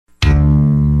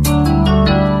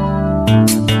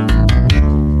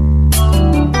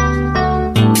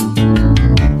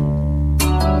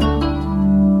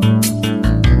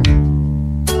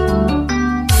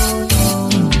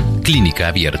Clínica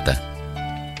Abierta,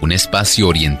 un espacio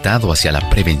orientado hacia la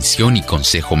prevención y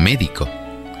consejo médico,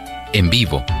 en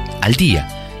vivo, al día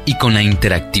y con la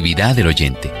interactividad del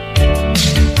oyente.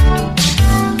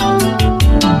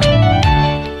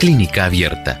 Clínica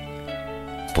Abierta,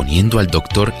 poniendo al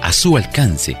doctor a su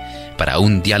alcance para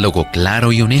un diálogo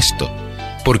claro y honesto,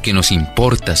 porque nos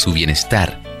importa su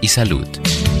bienestar y salud.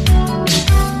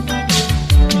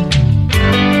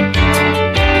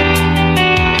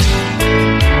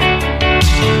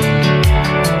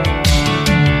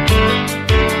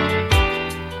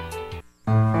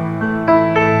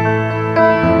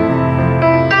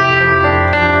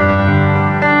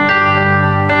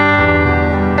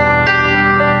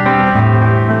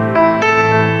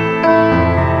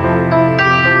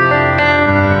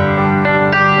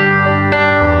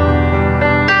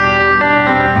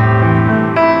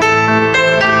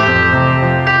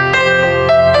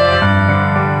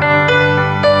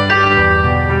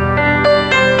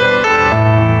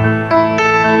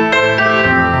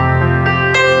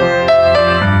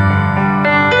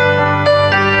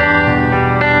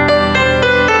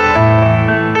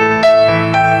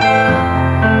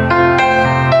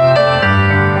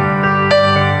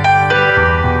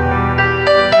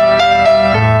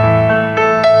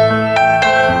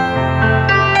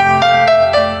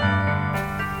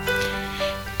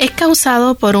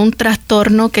 Causado por un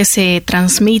trastorno que se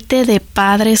transmite de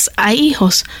padres a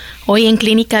hijos. Hoy en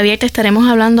Clínica Abierta estaremos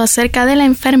hablando acerca de la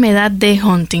enfermedad de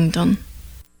Huntington.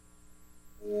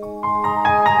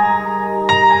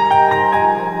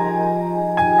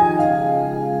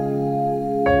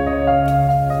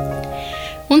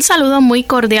 Un saludo muy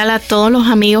cordial a todos los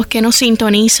amigos que nos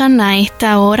sintonizan a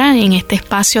esta hora en este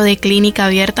espacio de Clínica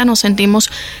Abierta. Nos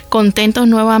sentimos contentos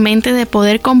nuevamente de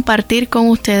poder compartir con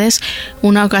ustedes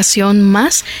una ocasión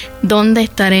más donde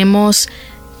estaremos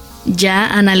ya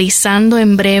analizando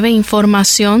en breve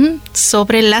información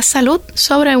sobre la salud,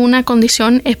 sobre una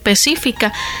condición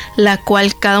específica, la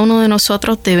cual cada uno de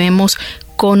nosotros debemos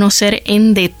conocer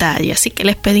en detalle, así que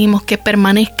les pedimos que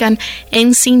permanezcan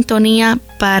en sintonía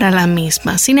para la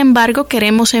misma. Sin embargo,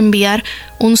 queremos enviar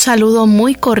un saludo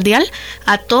muy cordial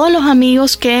a todos los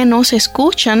amigos que nos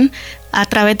escuchan a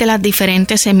través de las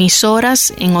diferentes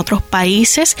emisoras en otros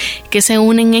países que se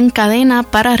unen en cadena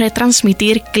para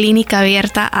retransmitir Clínica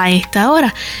Abierta a esta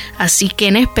hora. Así que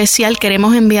en especial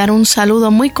queremos enviar un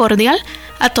saludo muy cordial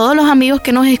a todos los amigos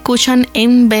que nos escuchan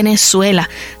en Venezuela.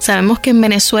 Sabemos que en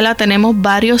Venezuela tenemos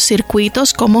varios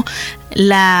circuitos como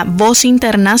la Voz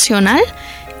Internacional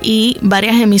y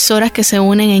varias emisoras que se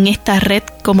unen en esta red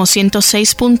como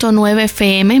 106.9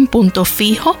 FM en Punto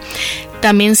Fijo,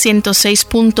 también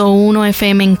 106.1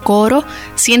 FM en Coro,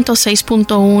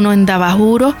 106.1 en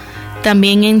Dabajuro,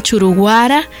 también en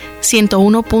Churuguara,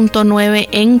 101.9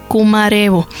 en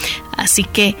Cumarebo. Así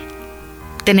que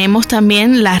tenemos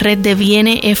también la red de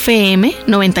Viene FM,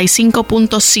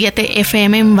 95.7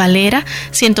 FM en Valera,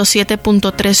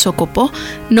 107.3 Socopó,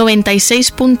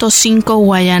 96.5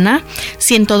 Guayaná,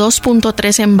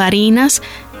 102.3 en Barinas,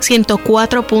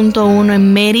 104.1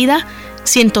 en Mérida,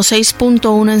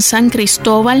 106.1 en San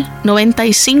Cristóbal,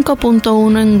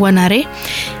 95.1 en Guanaré,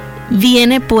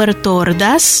 Viene Puerto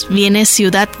Ordaz, Viene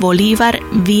Ciudad Bolívar,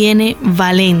 Viene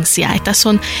Valencia. Estas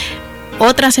son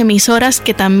otras emisoras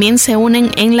que también se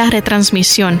unen en la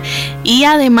retransmisión. Y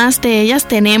además de ellas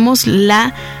tenemos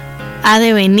la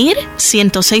Adevenir,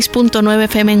 106.9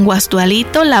 FM en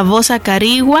Guasdualito, La Voz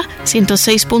Acarigua,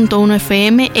 106.1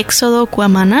 FM, Éxodo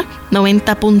Cuamaná,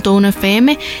 90.1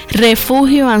 FM,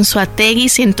 Refugio Anzoátegui,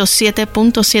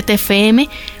 107.7 FM,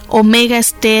 Omega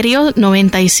Estéreo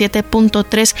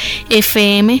 97.3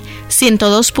 FM,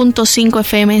 102.5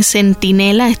 FM en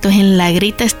Centinela, esto es en La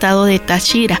Grita, estado de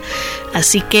Táchira.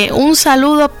 Así que un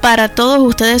saludo para todos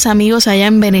ustedes amigos allá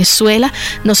en Venezuela.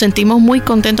 Nos sentimos muy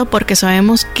contentos porque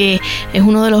sabemos que es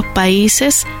uno de los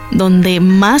países donde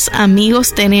más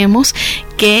amigos tenemos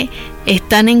que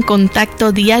están en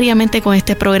contacto diariamente con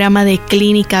este programa de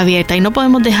Clínica Abierta. Y no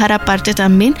podemos dejar aparte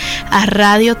también a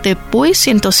Radio Tepuy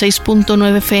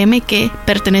 106.9 FM, que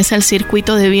pertenece al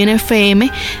circuito de Bien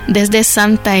FM desde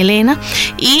Santa Elena,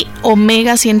 y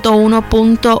Omega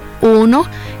 101.1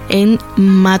 en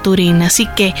Maturín. Así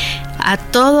que a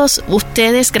todos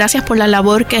ustedes, gracias por la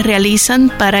labor que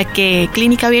realizan para que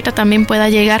Clínica Abierta también pueda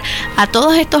llegar a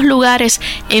todos estos lugares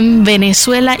en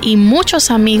Venezuela y muchos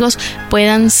amigos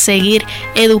puedan seguir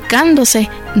educándose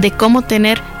de cómo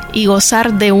tener y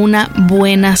gozar de una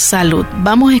buena salud.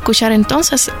 Vamos a escuchar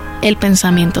entonces el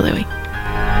pensamiento de hoy.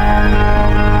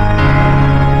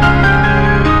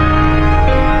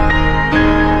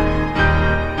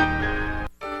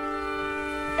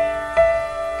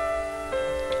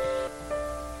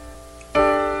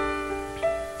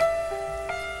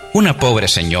 Una pobre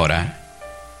señora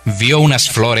vio unas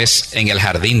flores en el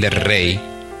jardín del rey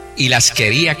y las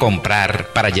quería comprar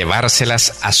para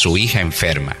llevárselas a su hija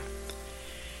enferma.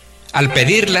 Al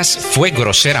pedirlas fue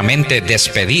groseramente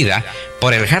despedida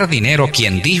por el jardinero,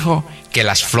 quien dijo que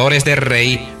las flores del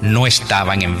rey no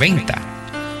estaban en venta.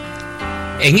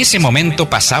 En ese momento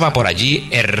pasaba por allí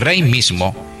el rey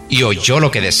mismo y oyó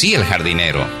lo que decía el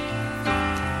jardinero.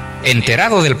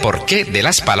 Enterado del porqué de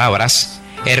las palabras,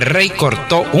 el rey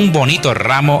cortó un bonito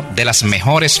ramo de las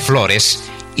mejores flores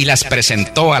y las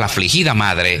presentó a la afligida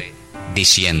madre,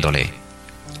 diciéndole: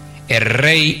 el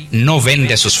rey no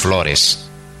vende sus flores,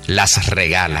 las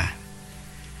regala.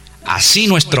 Así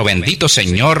nuestro bendito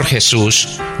Señor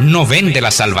Jesús no vende la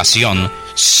salvación,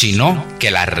 sino que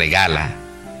la regala.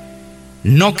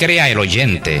 No crea el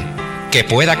oyente que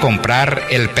pueda comprar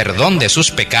el perdón de sus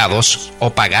pecados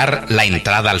o pagar la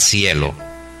entrada al cielo.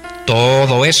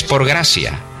 Todo es por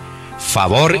gracia,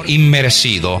 favor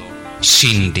inmerecido,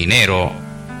 sin dinero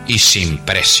y sin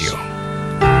precio.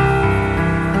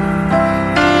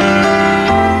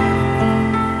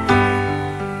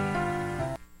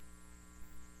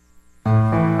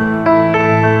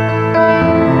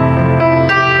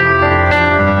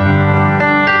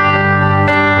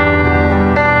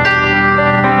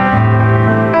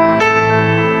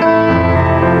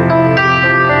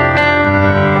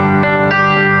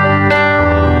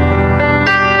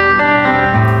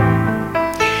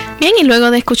 Y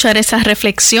luego de escuchar esa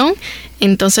reflexión,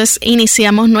 entonces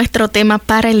iniciamos nuestro tema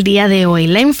para el día de hoy,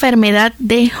 la enfermedad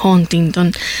de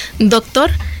Huntington.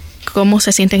 Doctor, ¿cómo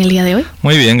se siente en el día de hoy?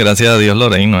 Muy bien, gracias a Dios,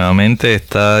 Lorraine. Nuevamente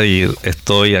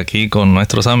estoy aquí con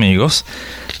nuestros amigos,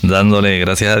 dándole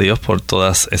gracias a Dios por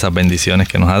todas esas bendiciones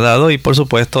que nos ha dado y por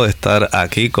supuesto de estar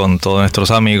aquí con todos nuestros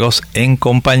amigos en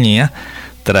compañía,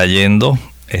 trayendo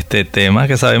este tema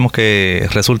que sabemos que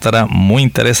resultará muy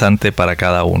interesante para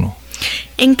cada uno.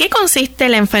 ¿En qué consiste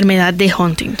la enfermedad de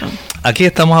Huntington? Aquí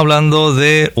estamos hablando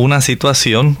de una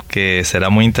situación que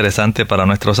será muy interesante para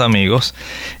nuestros amigos.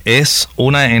 Es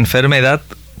una enfermedad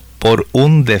por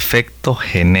un defecto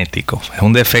genético. Es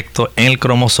un defecto en el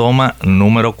cromosoma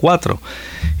número 4.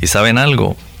 ¿Y saben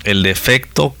algo? El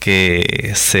defecto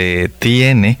que se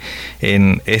tiene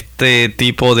en este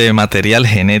tipo de material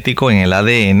genético en el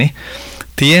ADN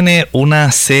tiene una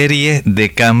serie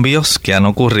de cambios que han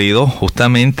ocurrido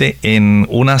justamente en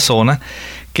una zona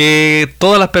que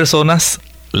todas las personas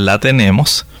la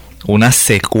tenemos, una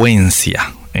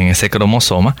secuencia en ese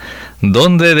cromosoma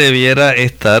donde debiera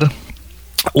estar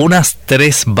unas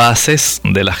 3 bases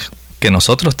de las que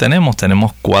nosotros tenemos.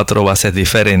 Tenemos 4 bases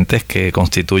diferentes que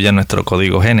constituyen nuestro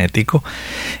código genético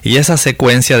y esa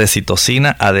secuencia de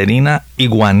citosina, adenina y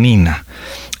guanina,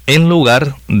 en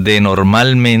lugar de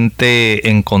normalmente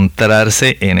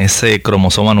encontrarse en ese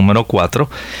cromosoma número 4,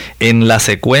 en la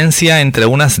secuencia entre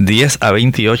unas 10 a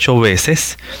 28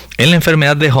 veces, en la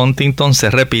enfermedad de Huntington se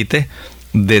repite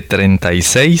de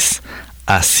 36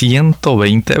 a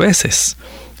 120 veces.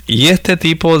 Y este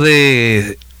tipo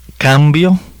de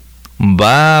cambio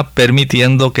va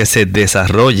permitiendo que se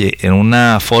desarrolle en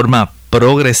una forma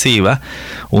progresiva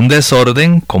un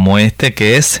desorden como este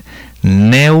que es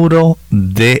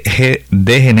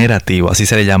neurodegenerativo, así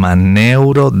se le llama,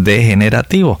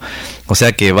 neurodegenerativo. O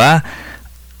sea que va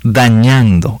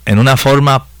dañando en una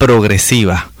forma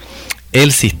progresiva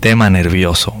el sistema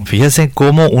nervioso. Fíjense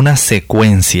cómo una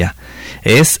secuencia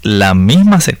es la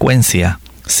misma secuencia,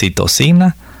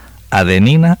 citosina,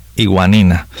 adenina y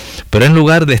guanina, pero en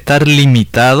lugar de estar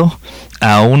limitado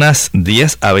a unas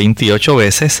 10 a 28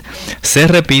 veces, se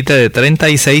repite de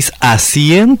 36 a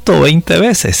 120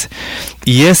 veces.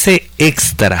 Y ese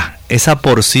extra, esa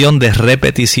porción de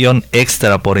repetición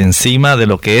extra por encima de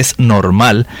lo que es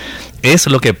normal, es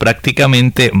lo que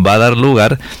prácticamente va a dar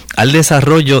lugar al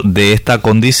desarrollo de esta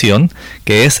condición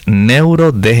que es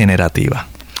neurodegenerativa.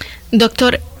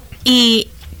 Doctor, ¿y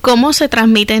cómo se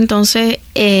transmite entonces?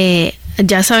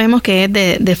 Ya sabemos que es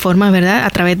de forma, ¿verdad?, a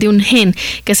través de un gen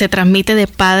que se transmite de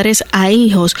padres a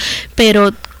hijos,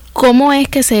 pero ¿cómo es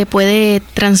que se puede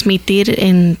transmitir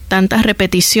en tantas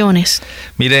repeticiones?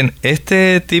 Miren,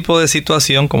 este tipo de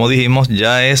situación, como dijimos,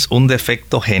 ya es un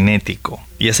defecto genético,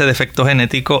 y ese defecto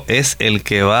genético es el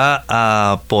que va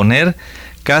a poner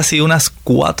casi unas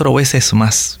 4 veces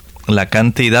más la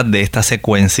cantidad de esta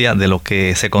secuencia de lo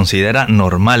que se considera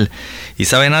normal. Y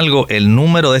 ¿saben algo? El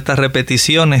número de estas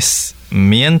repeticiones,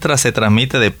 mientras se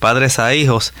transmite de padres a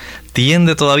hijos,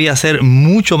 tiende todavía a ser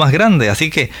mucho más grande. Así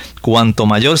que cuanto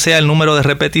mayor sea el número de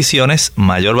repeticiones,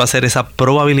 mayor va a ser esa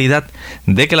probabilidad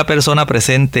de que la persona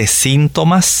presente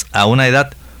síntomas a una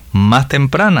edad más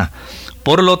temprana.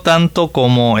 Por lo tanto,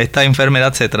 como esta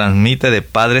enfermedad se transmite de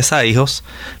padres a hijos,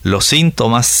 los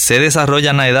síntomas se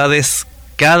desarrollan a edades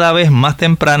cada vez más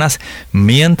tempranas,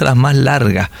 mientras más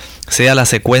larga sea la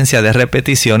secuencia de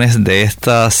repeticiones de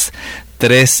estas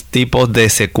 3 tipos de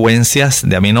secuencias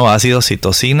de aminoácidos: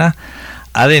 citosina,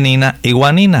 adenina y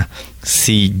guanina.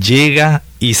 Si llega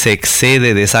y se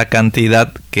excede de esa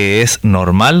cantidad que es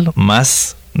normal,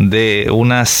 más de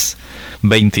unas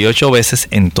 28 veces,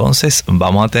 entonces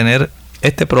vamos a tener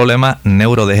este problema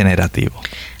neurodegenerativo.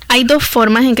 Hay 2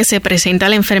 formas en que se presenta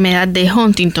la enfermedad de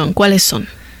Huntington. ¿Cuáles son?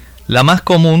 La más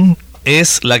común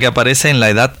es la que aparece en la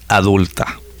edad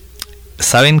adulta.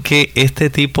 Saben que este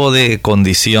tipo de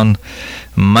condición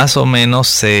más o menos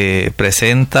se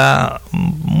presenta,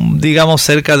 digamos,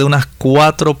 cerca de unas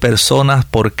 4 personas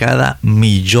por cada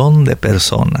 1.000.000 de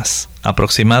personas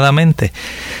aproximadamente.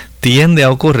 Tiende a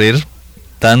ocurrir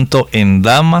tanto en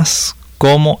damas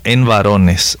como en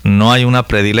varones. No hay una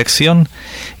predilección,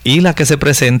 y la que se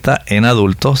presenta en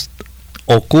adultos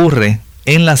ocurre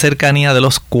en la cercanía de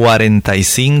los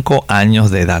 45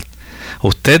 años de edad.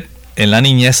 Usted en la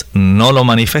niñez no lo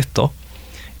manifestó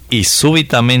y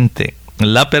súbitamente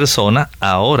la persona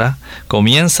ahora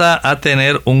comienza a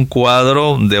tener un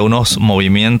cuadro de unos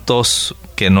movimientos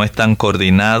que no están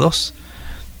coordinados,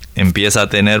 empieza a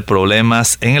tener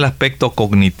problemas en el aspecto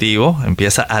cognitivo,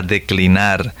 empieza a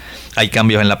declinar, hay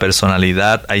cambios en la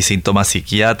personalidad, hay síntomas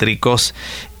psiquiátricos.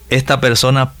 Esta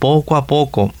persona poco a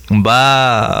poco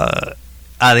va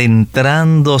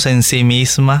adentrándose en sí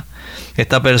misma,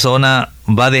 esta persona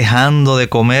va dejando de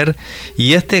comer,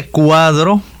 y este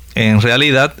cuadro en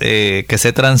realidad que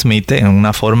se transmite en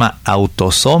una forma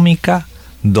autosómica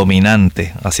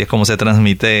dominante, así es como se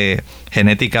transmite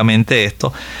genéticamente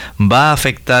esto, va a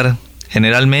afectar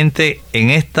generalmente en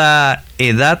esta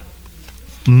edad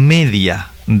media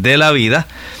de la vida,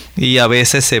 y a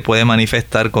veces se puede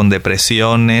manifestar con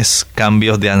depresiones,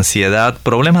 cambios de ansiedad,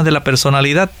 problemas de la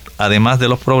personalidad, además de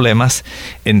los problemas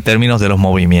en términos de los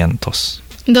movimientos.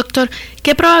 Doctor,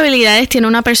 ¿qué probabilidades tiene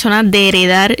una persona de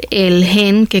heredar el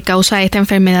gen que causa esta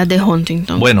enfermedad de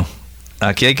Huntington? Bueno,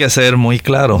 aquí hay que ser muy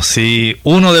claro. Si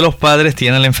uno de los padres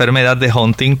tiene la enfermedad de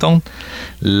Huntington,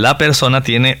 la persona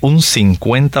tiene un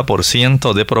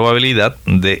 50% de probabilidad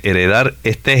de heredar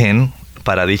este gen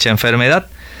para dicha enfermedad.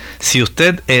 Si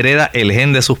usted hereda el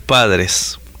gen de sus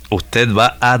padres, usted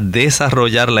va a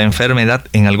desarrollar la enfermedad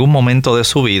en algún momento de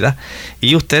su vida,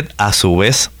 y usted a su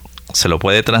vez se lo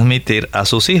puede transmitir a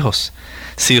sus hijos.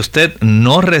 Si usted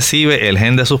no recibe el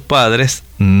gen de sus padres,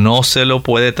 no se lo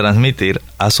puede transmitir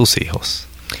a sus hijos.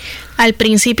 Al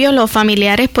principio, los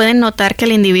familiares pueden notar que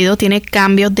el individuo tiene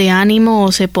cambios de ánimo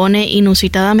o se pone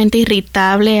inusitadamente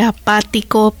irritable,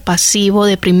 apático, pasivo,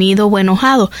 deprimido o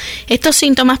enojado. Estos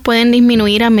síntomas pueden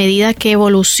disminuir a medida que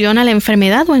evoluciona la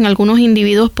enfermedad, o en algunos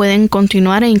individuos pueden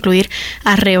continuar e incluir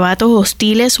arrebatos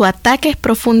hostiles o ataques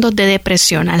profundos de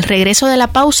depresión. Al regreso de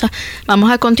la pausa, vamos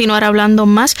a continuar hablando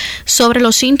más sobre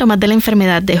los síntomas de la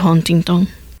enfermedad de Huntington.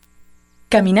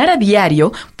 Caminar a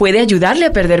diario puede ayudarle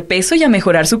a perder peso y a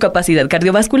mejorar su capacidad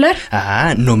cardiovascular.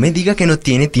 Ah, no me diga que no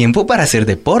tiene tiempo para hacer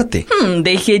deporte.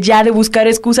 Deje ya de buscar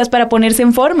excusas para ponerse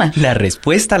en forma. La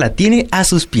respuesta la tiene a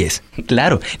sus pies.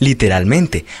 Claro,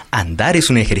 literalmente. Andar es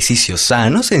un ejercicio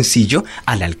sano, sencillo,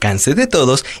 al alcance de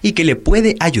todos, y que le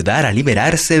puede ayudar a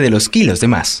liberarse de los kilos de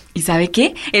más. ¿Y sabe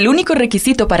qué? El único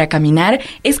requisito para caminar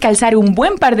es calzar un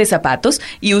buen par de zapatos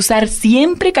y usar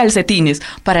siempre calcetines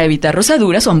para evitar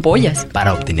rosaduras o ampollas.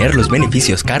 Para obtener los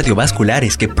beneficios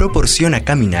cardiovasculares que proporciona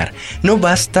caminar, no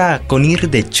basta con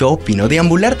ir de shopping o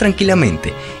deambular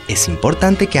tranquilamente. Es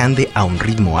importante que ande a un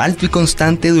ritmo alto y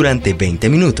constante durante 20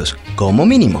 minutos, como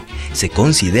mínimo. Se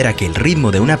considera que el ritmo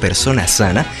de una persona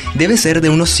sana debe ser de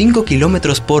unos 5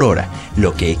 kilómetros por hora,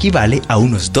 lo que equivale a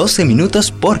unos 12 minutos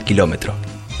por kilómetro.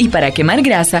 Y para quemar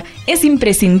grasa, es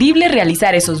imprescindible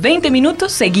realizar esos 20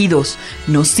 minutos seguidos.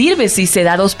 No sirve si se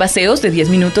da 2 paseos de 10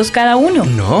 minutos cada uno.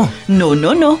 No.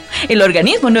 No. El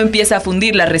organismo no empieza a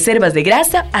fundir las reservas de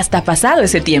grasa hasta pasado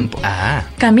ese tiempo.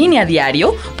 Camine a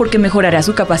diario porque mejorará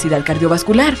su capacidad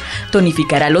cardiovascular,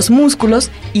 tonificará los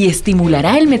músculos y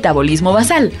estimulará el metabolismo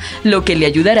basal, lo que le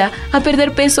ayudará a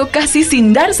perder peso casi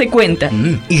sin darse cuenta.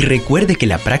 Y recuerde que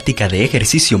la práctica de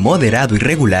ejercicio moderado y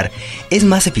regular es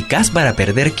más eficaz para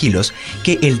perder kilos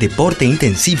que el deporte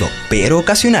intensivo, pero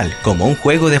ocasional, como un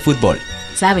juego de fútbol.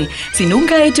 Sabe, si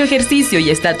nunca ha hecho ejercicio y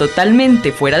está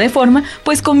totalmente fuera de forma,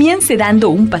 pues comience dando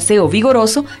un paseo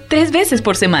vigoroso 3 veces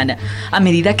por semana. A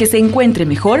medida que se encuentre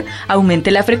mejor,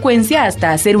 aumente la frecuencia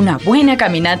hasta hacer una buena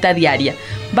caminata diaria.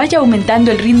 Vaya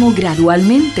aumentando el ritmo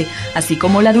gradualmente, así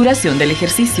como la duración del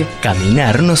ejercicio.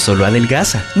 Caminar no solo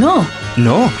adelgaza. No,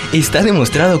 está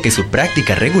demostrado que su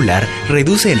práctica regular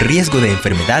reduce el riesgo de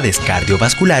enfermedades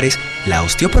cardiovasculares, la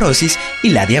osteoporosis y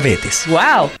la diabetes.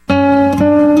 ¡Wow!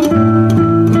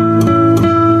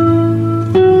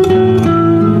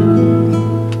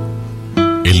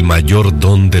 El mayor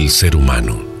don del ser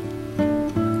humano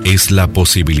es la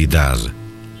posibilidad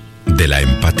de la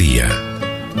empatía.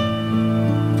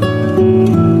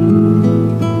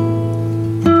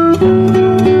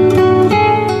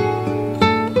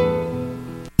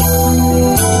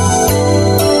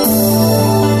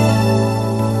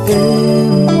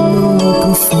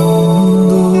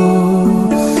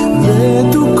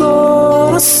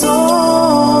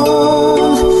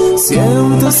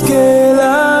 Que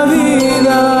la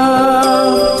vida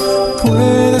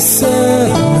puede ser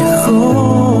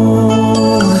mejor,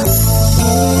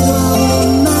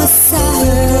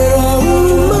 pero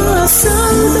aún más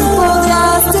alto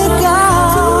podrás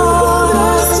llegar,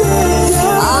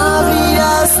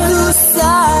 abrirás tus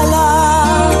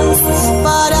alas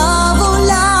para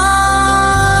volar.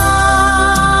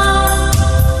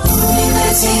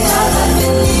 Universidad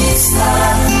Adventista,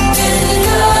 el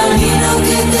camino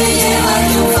que te lleva a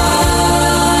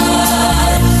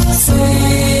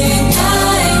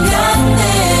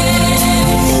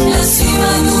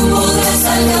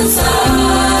alcanzar.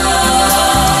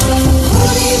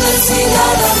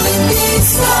 Universidad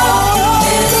Adventista,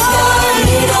 el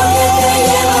camino que te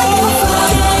lleva a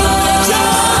triunfar.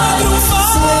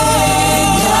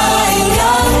 Sueña en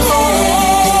grande,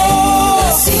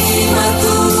 la cima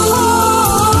tú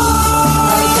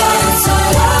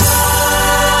alcanzarás.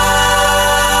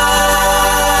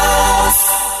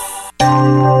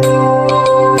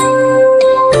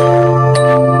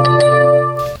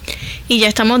 Y ya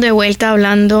estamos de vuelta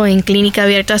hablando en Clínica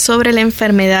Abierta sobre la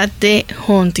enfermedad de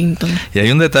Huntington. Y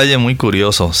hay un detalle muy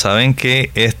curioso. Saben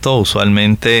que esto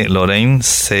usualmente, Lorraine,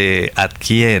 se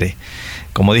adquiere,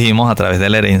 como dijimos, a través de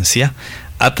la herencia,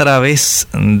 a través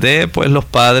de los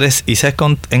padres, y se ha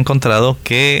encontrado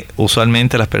que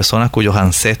usualmente las personas cuyos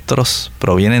ancestros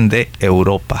provienen de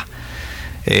Europa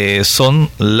son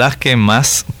las que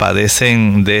más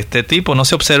padecen de este tipo. No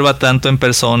se observa tanto en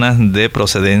personas de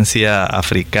procedencia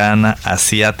africana,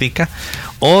 asiática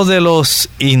o de los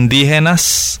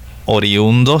indígenas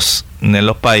oriundos de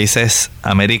los países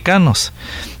americanos.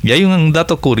 Y hay un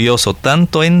dato curioso,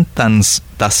 tanto en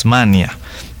Tasmania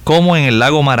como en el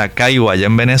lago Maracaibo, allá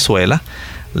en Venezuela,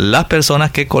 las personas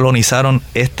que colonizaron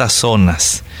estas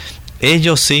zonas,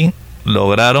 ellos sí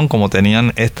lograron, como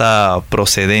tenían esta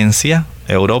procedencia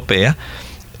europea,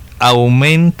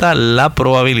 aumenta la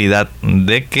probabilidad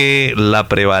de que la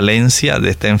prevalencia de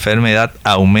esta enfermedad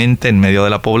aumente en medio de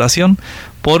la población,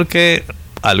 porque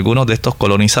algunos de estos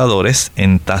colonizadores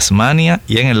en Tasmania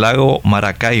y en el lago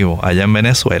Maracaibo, allá en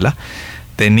Venezuela,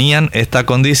 tenían esta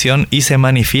condición y se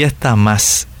manifiesta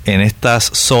más en estas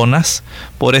zonas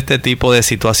por este tipo de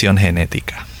situación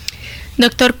genética.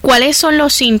 Doctor, ¿cuáles son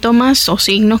los síntomas o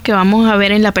signos que vamos a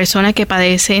ver en la persona que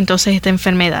padece entonces esta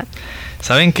enfermedad?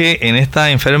 Saben que en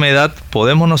esta enfermedad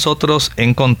podemos nosotros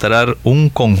encontrar un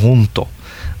conjunto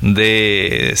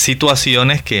de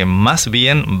situaciones que más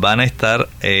bien van a estar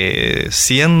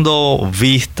siendo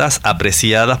vistas,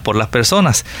 apreciadas por las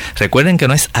personas. Recuerden que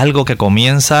no es algo que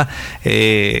comienza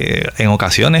en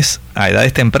ocasiones a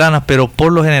edades tempranas, pero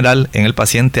por lo general en el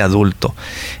paciente adulto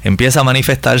empieza a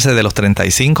manifestarse de los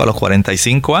 35 a los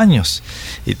 45 años.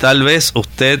 Y tal vez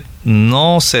usted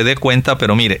no se dé cuenta,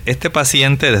 pero mire, este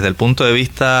paciente desde el punto de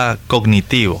vista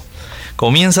cognitivo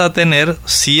comienza a tener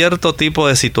cierto tipo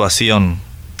de situación.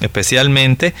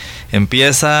 Especialmente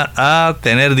empieza a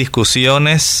tener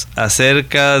discusiones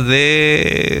acerca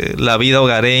de la vida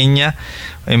hogareña,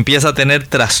 empieza a tener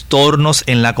trastornos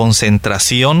en la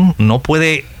concentración, no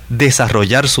puede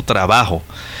desarrollar su trabajo.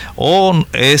 O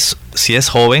si es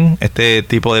joven, este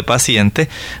tipo de paciente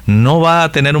no va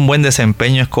a tener un buen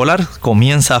desempeño escolar,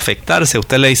 comienza a afectarse.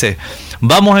 Usted le dice,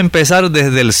 vamos a empezar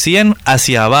desde el 100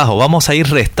 hacia abajo, vamos a ir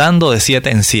restando de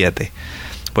 7 en 7.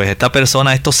 Pues esta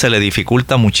persona esto se le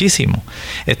dificulta muchísimo.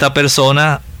 Esta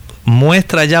persona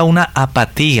muestra ya una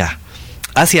apatía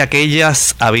hacia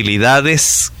aquellas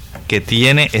habilidades que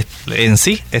tiene en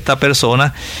sí. Esta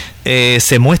persona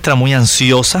se muestra muy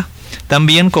ansiosa.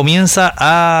 También comienza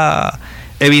a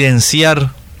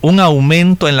evidenciar un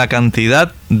aumento en la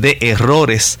cantidad de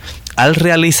errores al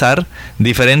realizar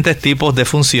diferentes tipos de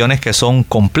funciones que son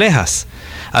complejas.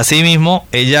 Asimismo,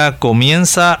 ella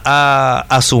comienza a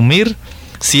asumir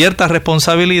ciertas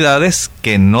responsabilidades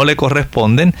que no le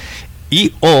corresponden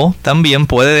y o también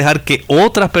puede dejar que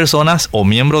otras personas o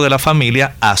miembros de la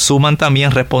familia asuman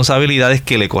también responsabilidades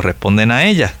que le corresponden a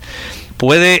ella.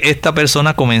 Puede esta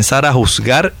persona comenzar a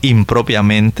juzgar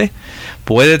impropiamente,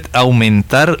 puede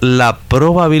aumentar la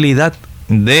probabilidad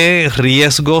de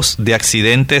riesgos de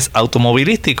accidentes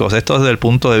automovilísticos, esto desde el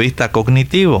punto de vista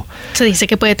cognitivo. Se dice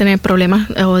que puede tener problemas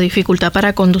o dificultad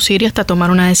para conducir y hasta tomar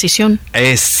una decisión.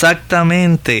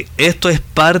 Exactamente, esto es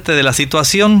parte de la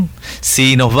situación.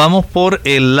 Si nos vamos por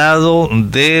el lado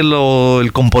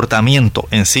del comportamiento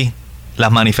en sí,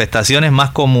 las manifestaciones más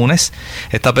comunes,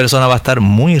 esta persona va a estar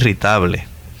muy irritable,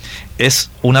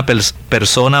 es una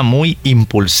persona muy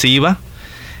impulsiva,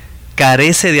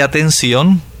 carece de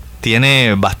atención,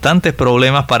 tiene bastantes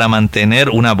problemas para mantener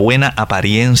una buena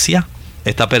apariencia.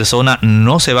 Esta persona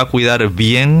no se va a cuidar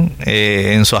bien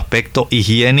en su aspecto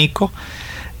higiénico.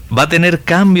 Va a tener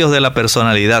cambios de la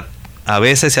personalidad. A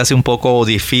veces se hace un poco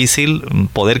difícil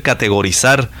poder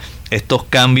categorizar estos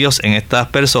cambios en estas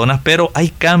personas, pero hay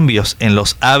cambios en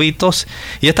los hábitos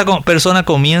y esta persona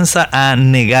comienza a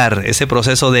negar, ese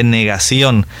proceso de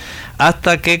negación,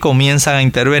 hasta que comienzan a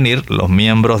intervenir los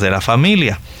miembros de la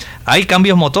familia. Hay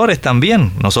cambios motores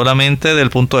también, no solamente desde el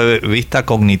punto de vista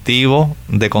cognitivo,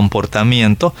 de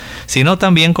comportamiento, sino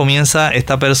también comienza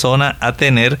esta persona a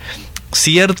tener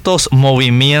ciertos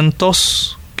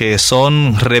movimientos que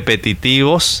son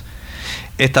repetitivos.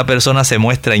 Esta persona se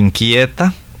muestra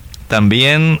inquieta.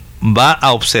 También va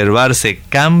a observarse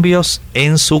cambios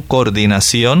en su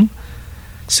coordinación.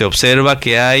 Se observa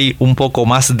que hay un poco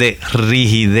más de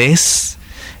rigidez,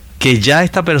 que ya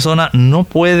esta persona no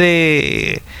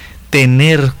puede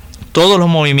tener todos los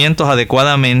movimientos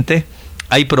adecuadamente.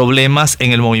 Hay problemas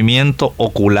en el movimiento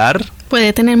ocular.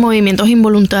 ¿Puede tener movimientos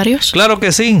involuntarios? Claro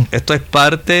que sí. Esto es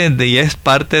parte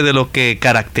de lo que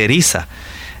caracteriza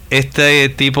este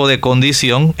tipo de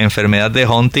condición, enfermedad de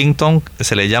Huntington.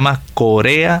 Se le llama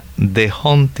Corea de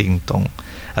Huntington.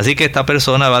 Así que esta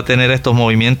persona va a tener estos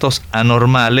movimientos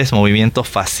anormales, movimientos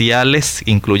faciales,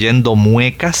 incluyendo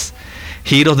muecas,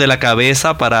 giros de la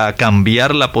cabeza para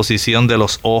cambiar la posición de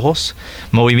los ojos,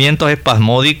 movimientos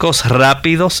espasmódicos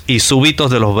rápidos y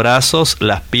súbitos de los brazos,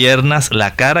 las piernas,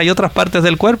 la cara y otras partes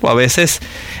del cuerpo. A veces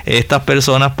estas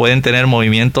personas pueden tener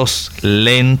movimientos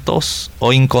lentos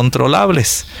o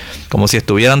incontrolables, como si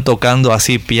estuvieran tocando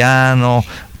así piano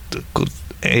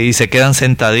y se quedan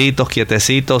sentaditos,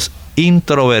 quietecitos,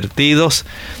 introvertidos.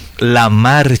 La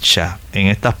marcha en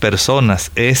estas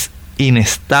personas es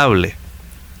inestable.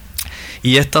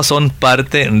 Y estas son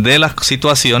parte de las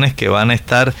situaciones que van a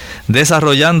estar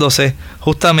desarrollándose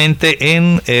justamente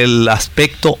en el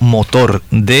aspecto motor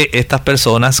de estas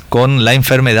personas con la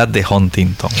enfermedad de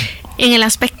Huntington. En el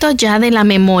aspecto ya de la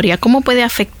memoria, ¿cómo puede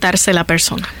afectarse la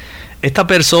persona? Esta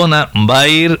persona va a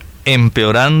ir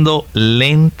empeorando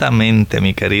lentamente,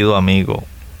 mi querido amigo.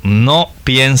 No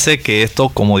piense que esto,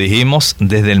 como dijimos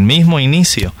desde el mismo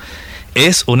inicio,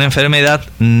 es una enfermedad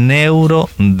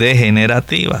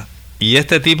neurodegenerativa. Y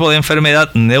este tipo de enfermedad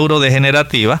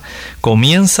neurodegenerativa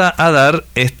comienza a dar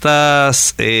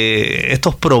estos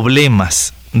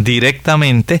problemas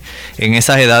directamente en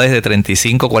esas edades de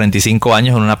 35, 45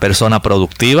 años en una persona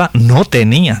productiva. No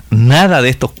tenía nada de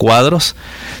estos cuadros,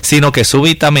 sino que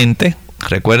súbitamente,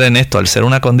 recuerden esto, al ser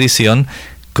una condición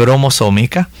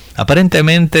cromosómica,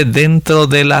 aparentemente dentro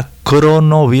de la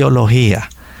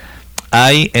cronobiología,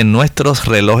 hay en nuestros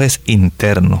relojes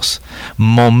internos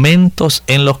momentos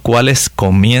en los cuales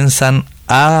comienzan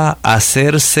a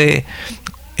hacerse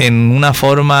en una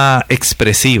forma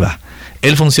expresiva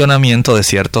el funcionamiento de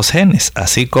ciertos genes,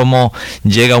 así como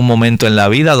llega un momento en la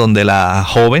vida donde la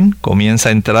joven comienza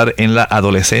a entrar en la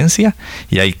adolescencia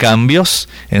y hay cambios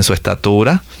en su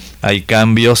estatura, hay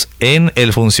cambios en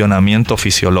el funcionamiento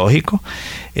fisiológico,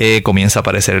 comienza a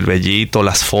aparecer el vellito,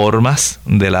 las formas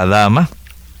de la dama,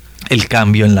 el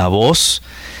cambio en la voz,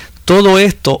 todo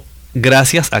esto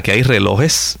gracias a que hay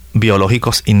relojes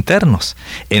biológicos internos.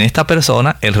 En esta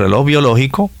persona, el reloj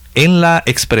biológico en la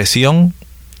expresión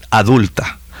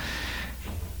adulta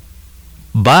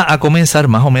va a comenzar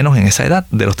más o menos en esa edad,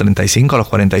 de los 35 a los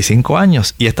 45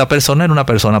 años. Y esta persona era una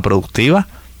persona productiva,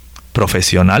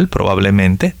 profesional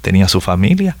probablemente, tenía su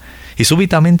familia. Y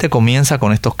súbitamente comienza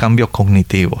con estos cambios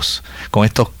cognitivos, con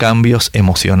estos cambios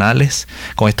emocionales,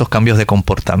 con estos cambios de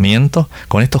comportamiento,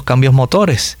 con estos cambios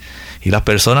motores. Y las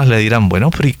personas le dirán,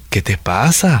 bueno, pero ¿qué te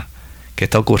pasa? ¿Qué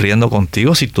está ocurriendo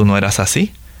contigo si tú no eras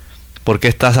así? ¿Por qué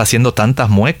estás haciendo tantas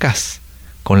muecas?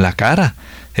 con la cara.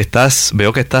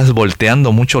 Veo que estás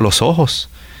volteando mucho los ojos.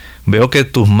 Veo que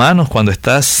tus manos cuando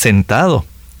estás sentado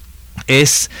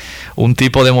es un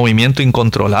tipo de movimiento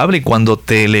incontrolable y cuando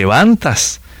te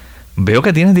levantas veo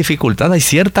que tienes dificultad, hay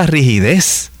cierta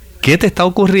rigidez. ¿Qué te está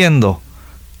ocurriendo?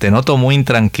 Te noto muy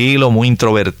intranquilo, muy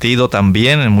introvertido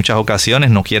también, en muchas ocasiones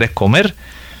no quieres comer.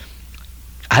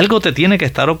 Algo te tiene que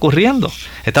estar ocurriendo.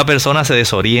 Esta persona se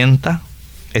desorienta,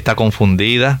 está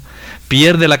confundida,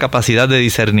 pierde la capacidad de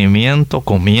discernimiento,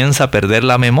 comienza a perder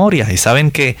la memoria. Y saben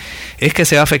que es que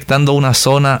se va afectando una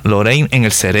zona, Lorraine, en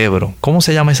el cerebro. ¿Cómo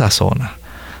se llama esa zona?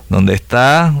 Donde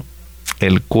está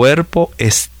el cuerpo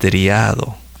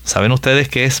estriado. Saben ustedes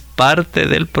que es parte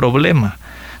del problema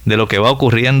de lo que va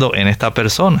ocurriendo en esta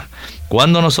persona.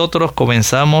 Cuando nosotros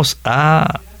comenzamos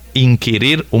a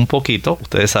inquirir un poquito,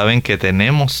 ustedes saben que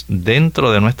tenemos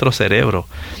dentro de nuestro cerebro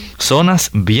zonas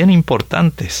bien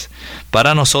importantes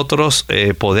para nosotros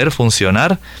poder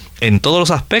funcionar en todos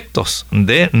los aspectos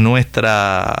de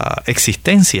nuestra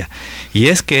existencia. Y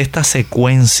es que esta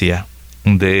secuencia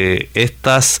de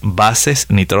estas bases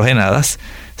nitrogenadas,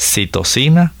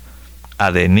 citosina,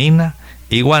 adenina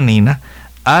y guanina,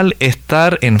 al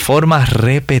estar en formas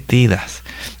repetidas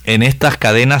en estas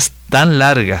cadenas tan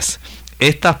largas,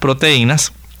 estas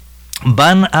proteínas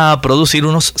van a producir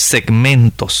unos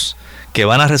segmentos que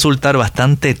van a resultar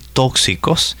bastante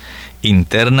tóxicos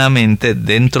internamente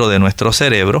dentro de nuestro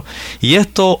cerebro, y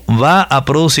esto va a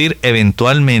producir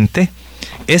eventualmente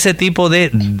ese tipo de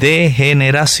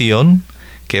degeneración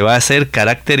que va a ser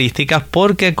característica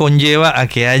porque conlleva a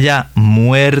que haya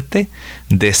muerte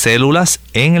de células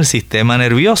en el sistema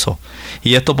nervioso.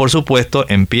 Y esto, por supuesto,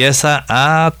 empieza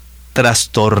a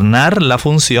trastornar la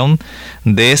función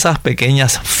de esas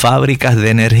pequeñas fábricas de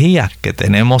energía que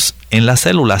tenemos en las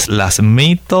células, las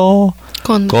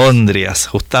mitocondrias.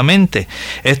 Justamente,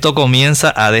 esto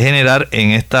comienza a degenerar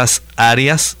en estas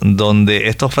áreas donde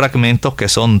estos fragmentos que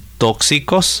son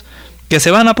tóxicos, que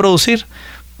se van a producir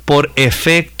por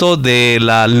efecto de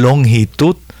la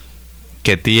longitud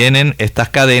que tienen estas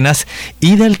cadenas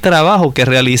y del trabajo que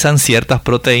realizan ciertas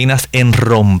proteínas en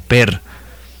romper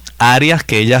áreas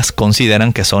que ellas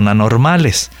consideran que son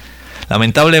anormales.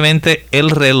 Lamentablemente,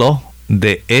 el reloj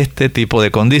de este tipo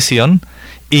de condición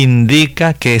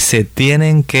indica que se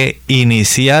tienen que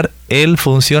iniciar el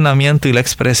funcionamiento y la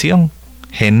expresión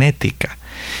genética.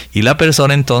 Y la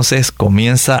persona entonces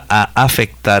comienza a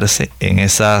afectarse en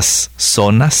esas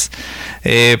zonas,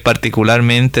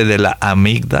 particularmente de la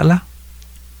amígdala,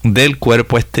 del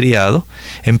cuerpo estriado.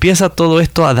 Empieza todo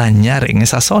esto a dañar en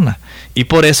esa zona. Y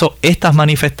por eso estas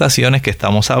manifestaciones que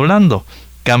estamos hablando,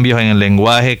 cambios en el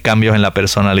lenguaje, cambios en la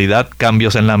personalidad,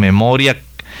 cambios en la memoria,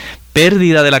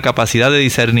 pérdida de la capacidad de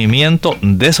discernimiento,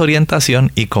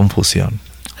 desorientación y confusión.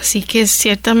 Así que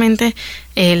ciertamente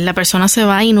la persona se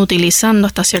va inutilizando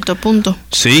hasta cierto punto.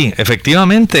 Sí,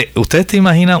 efectivamente. Usted te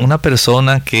imagina una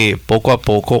persona que poco a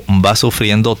poco va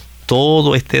sufriendo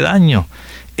todo este daño.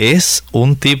 Es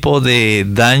un tipo de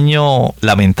daño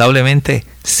lamentablemente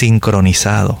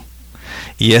sincronizado.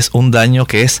 Y es un daño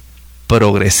que es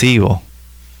progresivo.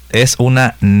 Es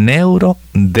una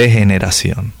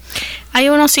neurodegeneración. Hay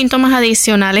unos síntomas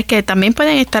adicionales que también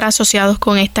pueden estar asociados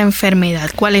con esta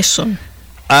enfermedad. ¿Cuáles son?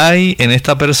 Hay en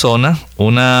esta persona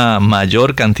una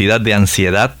mayor cantidad de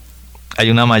ansiedad, hay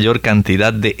una mayor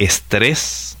cantidad de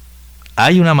estrés,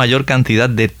 hay una mayor cantidad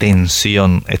de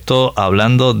tensión. Esto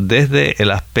hablando desde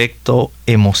el aspecto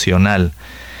emocional.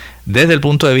 Desde el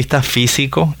punto de vista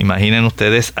físico, imaginen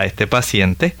ustedes a este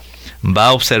paciente, va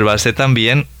a observarse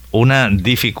también una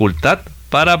dificultad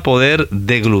para poder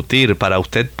deglutir, para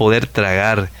usted poder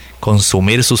tragar,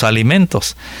 consumir sus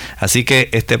alimentos. Así que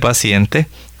este paciente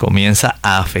comienza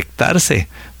a afectarse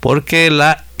porque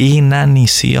la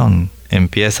inanición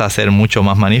empieza a ser mucho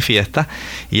más manifiesta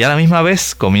y a la misma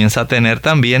vez comienza a tener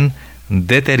también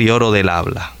deterioro del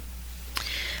habla.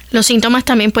 Los síntomas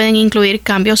también pueden incluir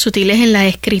cambios sutiles en la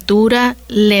escritura,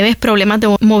 leves problemas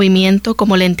de movimiento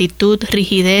como lentitud,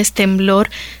 rigidez, temblor,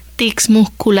 tics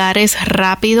musculares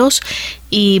rápidos,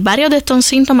 y varios de estos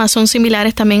síntomas son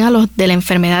similares también a los de la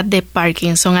enfermedad de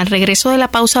Parkinson. Al regreso de la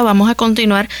pausa vamos a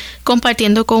continuar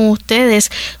compartiendo con ustedes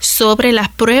sobre las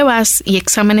pruebas y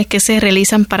exámenes que se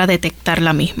realizan para detectar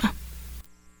la misma.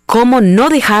 ¿Cómo no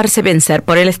dejarse vencer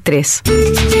por el estrés?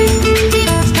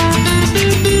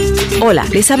 Hola,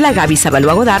 les habla Gaby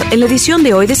Zabalúa Godard en la edición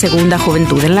de hoy de Segunda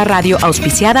Juventud en la Radio,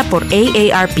 auspiciada por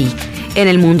AARP. en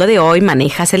el mundo de hoy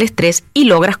manejas el estrés y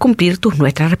logras cumplir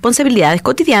nuestras responsabilidades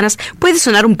cotidianas, puede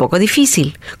sonar un poco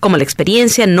difícil. Como la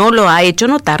experiencia no lo ha hecho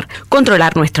notar,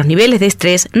 controlar nuestros niveles de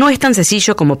estrés no es tan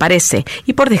sencillo como parece,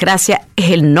 y por desgracia,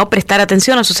 el no prestar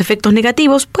atención a sus efectos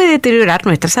negativos puede deteriorar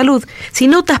nuestra salud. Si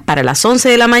notas para las 11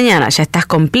 de la mañana ya estás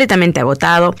completamente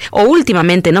agotado o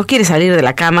últimamente no quieres salir de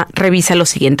la cama, revisa los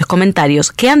siguientes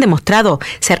comentarios que han demostrado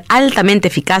ser altamente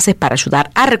eficaces para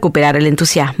ayudar a recuperar el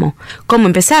entusiasmo. ¿Cómo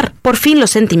empezar? Por fin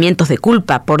los sentimientos de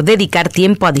culpa por dedicar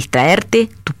tiempo a distraerte,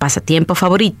 tus pasatiempos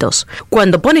favoritos.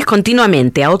 Cuando pones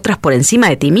continuamente a otras por encima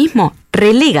de ti mismo,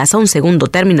 relegas a un segundo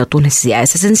término tus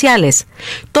necesidades esenciales.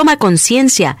 Toma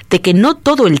conciencia de que no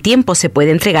todo el tiempo se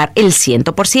puede entregar el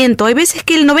 100%. Hay veces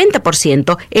que el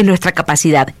 90% es nuestra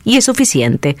capacidad y es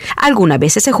suficiente. Algunas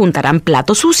veces se juntarán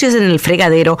platos sucios en el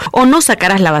fregadero o no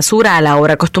sacarás la basura a la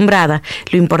hora acostumbrada.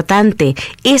 Lo importante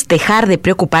es dejar de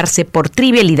preocuparse por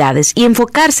trivialidades y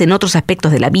enfocarse en otros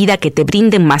aspectos de la vida que te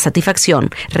brinden más satisfacción.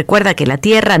 Recuerda que la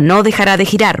Tierra no dejará de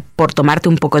girar por tomarte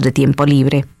un poco de tiempo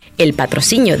libre. El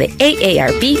patrocinio de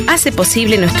AARP hace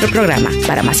posible nuestro programa.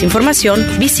 Para más información,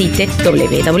 visite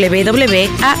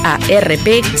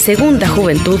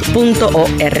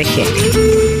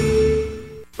www.aarpsegundajuventud.org.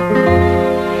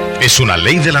 Es una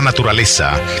ley de la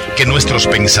naturaleza que nuestros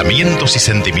pensamientos y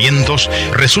sentimientos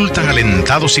resultan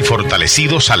alentados y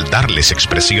fortalecidos al darles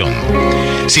expresión.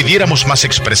 Si diéramos más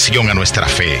expresión a nuestra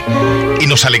fe y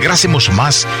nos alegrásemos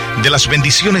más de las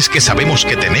bendiciones que sabemos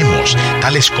que tenemos,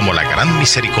 tales como la gran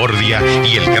misericordia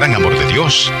y el gran amor de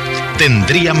Dios,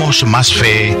 tendríamos más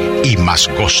fe y más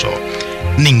gozo.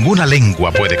 Ninguna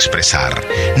lengua puede expresar,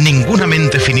 ninguna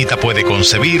mente finita puede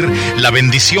concebir la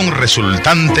bendición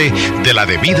resultante de la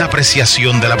debida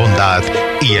apreciación de la bondad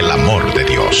y el amor de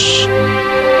Dios.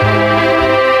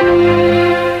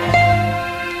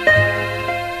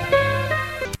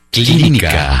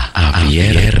 Clínica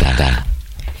Abierta.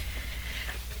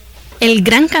 El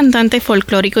gran cantante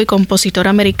folclórico y compositor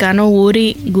americano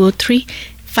Woody Guthrie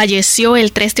falleció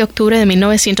el 3 de octubre de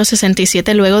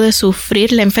 1967 luego de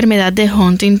sufrir la enfermedad de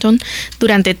Huntington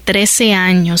durante 13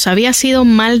 años. Había sido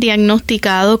mal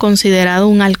diagnosticado, considerado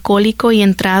un alcohólico y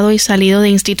entrado y salido de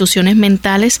instituciones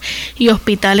mentales y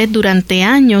hospitales durante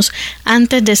años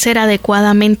antes de ser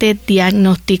adecuadamente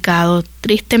diagnosticado.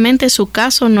 Tristemente, su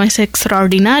caso no es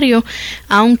extraordinario,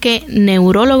 aunque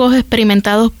neurólogos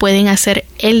experimentados pueden hacer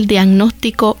el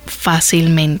diagnóstico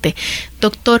fácilmente.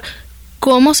 Doctor,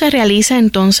 ¿cómo se realiza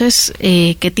entonces,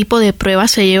 qué tipo de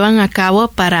pruebas se llevan a cabo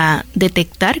para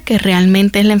detectar que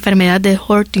realmente es la enfermedad de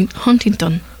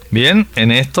Huntington? Bien,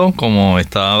 en esto, como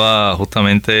estaba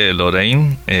justamente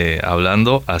Lorraine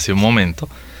hablando hace un momento,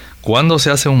 cuando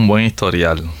se hace un buen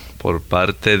historial por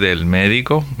parte del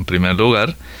médico, en primer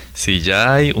lugar, si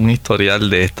ya hay un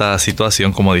historial de esta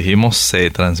situación, como dijimos,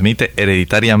 se transmite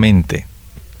hereditariamente,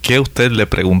 ¿qué usted le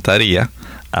preguntaría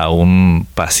a un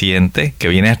paciente que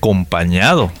viene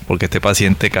acompañado? Porque este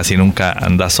paciente casi nunca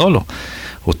anda solo.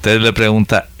 Usted le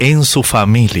pregunta, ¿en su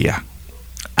familia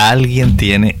alguien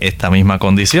tiene esta misma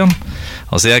condición?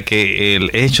 O sea que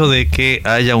el hecho de que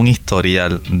haya un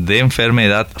historial de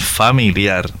enfermedad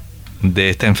familiar de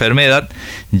esta enfermedad,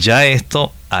 ya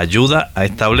esto ayuda a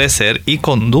establecer y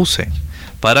conduce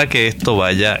para que esto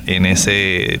vaya en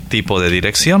ese tipo de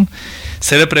dirección.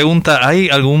 Se le pregunta, ¿hay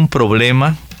algún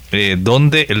problema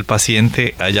donde el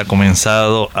paciente haya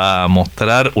comenzado a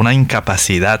mostrar una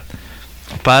incapacidad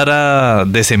para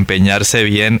desempeñarse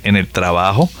bien en el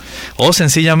trabajo, o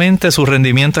sencillamente su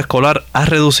rendimiento escolar ha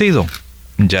reducido?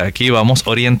 Ya aquí vamos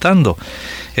orientando.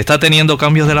 Está teniendo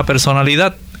cambios de la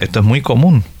personalidad, esto es muy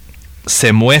común.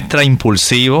 Se muestra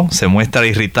impulsivo, se muestra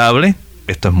irritable,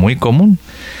 esto es muy común.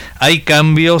 Hay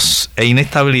cambios e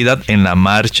inestabilidad en la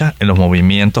marcha, en los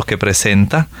movimientos que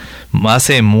presenta.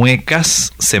 Hace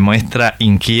muecas, se muestra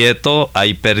inquieto,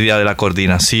 hay pérdida de la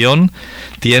coordinación.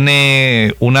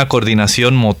 Tiene una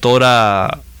coordinación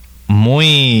motora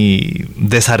muy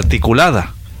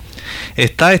desarticulada.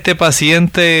 Está este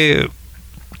paciente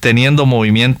teniendo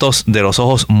movimientos de los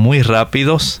ojos muy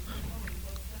rápidos.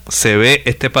 Se ve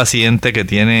este paciente que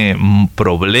tiene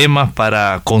problemas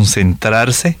para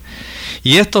concentrarse.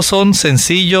 Y estos son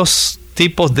sencillos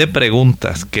tipos de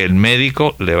preguntas que el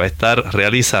médico le va a estar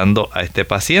realizando a este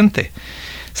paciente.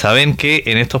 Saben que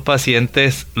en estos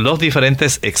pacientes los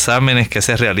diferentes exámenes que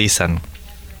se realizan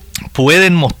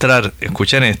pueden mostrar,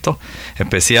 escuchen esto,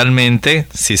 especialmente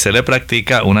si se le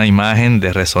practica una imagen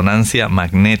de resonancia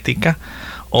magnética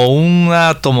o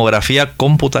una tomografía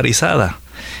computarizada.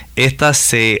 Estas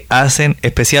se hacen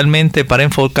especialmente para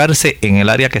enfocarse en el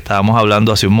área que estábamos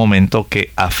hablando hace un momento,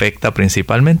 que afecta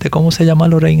principalmente, ¿cómo se llama,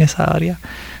 Lorraine, esa área?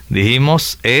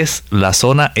 dijimos es la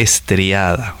zona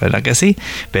estriada, ¿verdad que sí?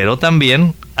 Pero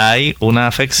también hay una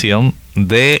afección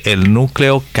del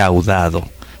núcleo caudado.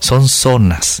 Son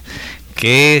zonas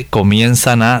que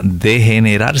comienzan a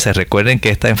degenerarse. Recuerden que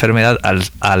esta enfermedad,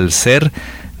 al ser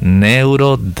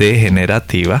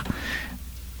neurodegenerativa,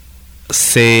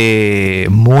 se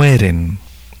mueren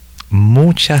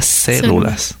muchas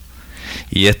células.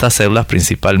 Y estas células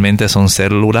principalmente son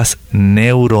células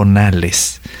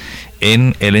neuronales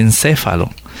en el encéfalo.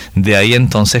 De ahí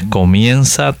entonces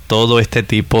comienza todo este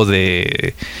tipo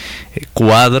de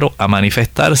cuadro a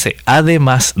manifestarse.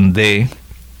 Además de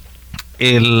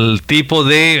el tipo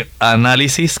de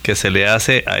análisis que se le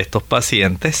hace a estos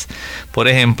pacientes. Por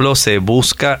ejemplo, se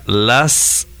busca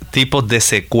los tipos de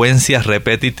secuencias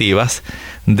repetitivas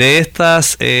de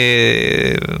estas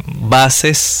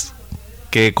bases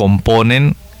que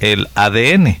componen el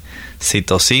ADN,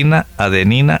 citosina,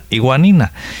 adenina y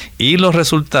guanina. Y los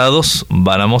resultados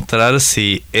van a mostrar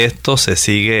si esto se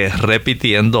sigue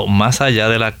repitiendo más allá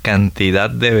de la cantidad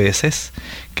de veces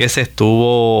que se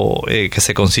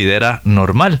considera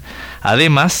normal.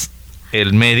 Además,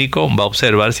 el médico va a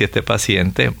observar si este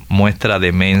paciente muestra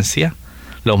demencia,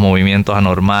 los movimientos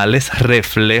anormales,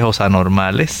 reflejos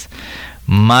anormales,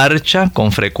 marcha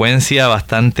con frecuencia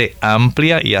bastante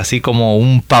amplia y así como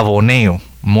un pavoneo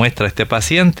muestra este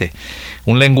paciente.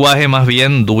 Un lenguaje más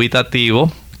bien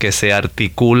dubitativo que se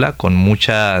articula con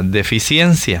mucha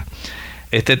deficiencia.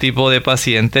 Este tipo de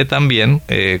paciente también,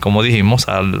 como dijimos,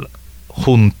 al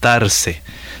juntarse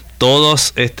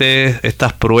todas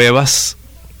estas pruebas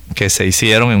que se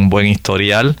hicieron en un buen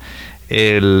historial,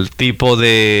 el tipo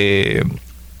de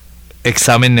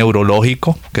examen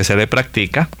neurológico que se le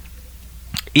practica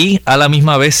y a la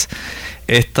misma vez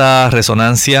esta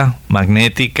resonancia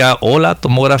magnética o la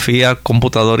tomografía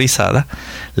computadorizada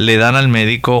le dan al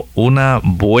médico una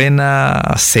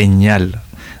buena señal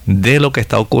de lo que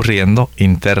está ocurriendo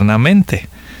internamente.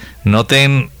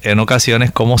 Noten en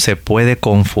ocasiones cómo se puede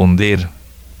confundir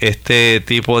este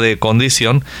tipo de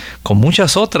condición con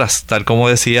muchas otras, tal como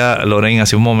decía Lorraine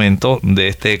hace un momento de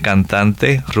este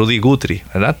cantante Rudy Guthrie,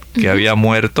 ¿verdad? Que había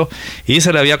muerto y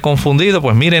se le había confundido.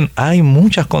 Pues miren, hay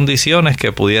muchas condiciones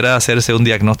que pudiera hacerse un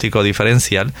diagnóstico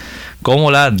diferencial, como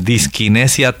la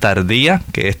disquinesia tardía,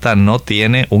 que esta no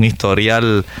tiene un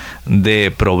historial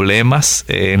de problemas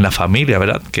en la familia,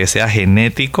 ¿verdad? Que sea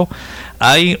genético.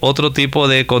 Hay otro tipo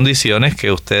de condiciones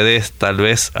que ustedes tal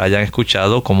vez hayan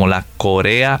escuchado, como la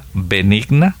corea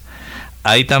benigna.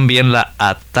 Hay también la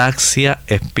ataxia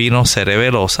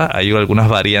espinocerebelosa. Hay algunas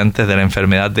variantes de la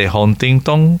enfermedad de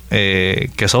Huntington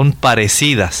que son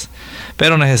parecidas,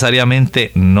 pero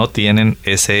necesariamente no tienen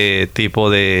ese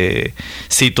tipo de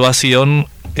situación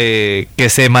que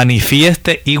se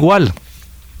manifieste igual.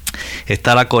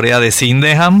 Está la corea de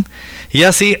Sydenham. Y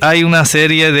así hay una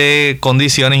serie de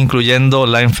condiciones, incluyendo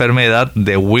la enfermedad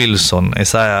de Wilson,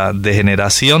 esa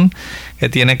degeneración que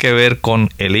tiene que ver con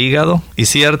el hígado y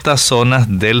ciertas zonas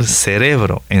del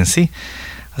cerebro en sí.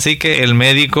 Así que el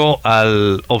médico,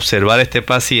 al observar a este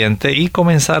paciente y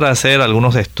comenzar a hacer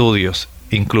algunos estudios,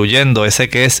 incluyendo ese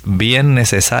que es bien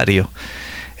necesario,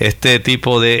 este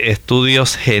tipo de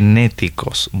estudios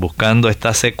genéticos, buscando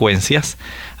estas secuencias,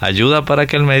 ayuda para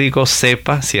que el médico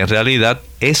sepa si en realidad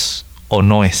es o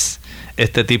no es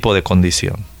este tipo de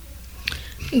condición.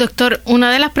 Doctor, una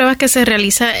de las pruebas que se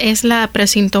realiza es la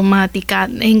presintomática.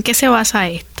 ¿En qué se basa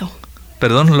esto?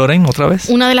 Perdón, Lorraine, otra vez.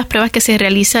 Una de las pruebas que se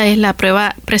realiza es la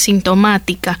prueba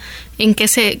presintomática. ¿En qué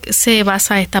se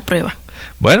basa esta prueba?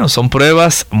 Bueno, son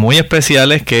pruebas muy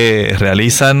especiales que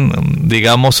realizan,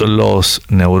 digamos, los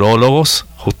neurólogos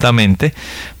justamente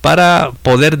para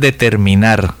poder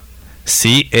determinar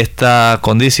si esta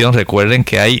condición, recuerden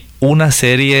que hay una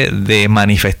serie de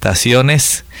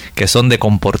manifestaciones que son de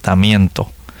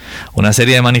comportamiento, una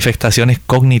serie de manifestaciones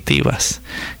cognitivas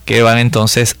que van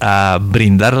entonces a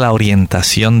brindar la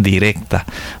orientación directa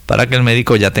para que el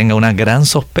médico ya tenga una gran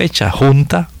sospecha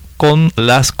junta con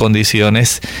las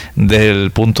condiciones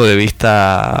del punto de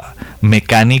vista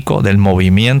mecánico del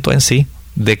movimiento en sí,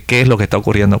 de qué es lo que está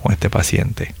ocurriendo con este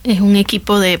paciente. Es un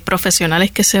equipo de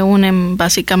profesionales que se unen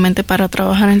básicamente para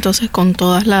trabajar entonces con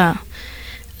todas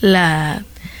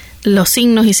los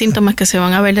signos y síntomas que se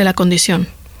van a ver de la condición.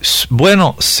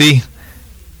 Bueno, sí,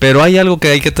 pero hay algo que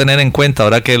hay que tener en cuenta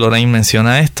ahora que Lorraine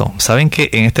menciona esto. Saben que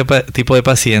en este tipo de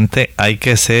paciente hay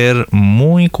que ser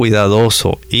muy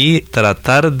cuidadoso y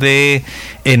tratar de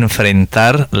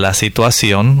enfrentar la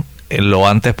situación lo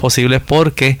antes posible,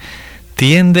 porque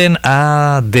tienden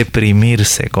a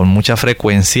deprimirse con mucha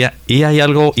frecuencia. Y hay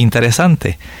algo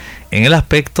interesante. En el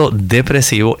aspecto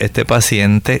depresivo, este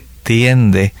paciente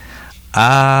tiende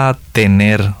a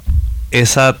tener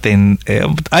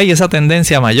hay esa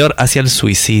tendencia mayor hacia el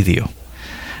suicidio.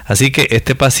 Así que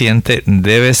este paciente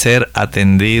debe ser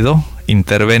atendido,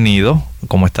 intervenido,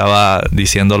 como estaba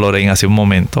diciendo Lorraine hace un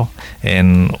momento,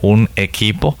 en un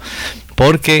equipo,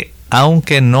 porque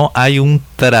aunque no hay un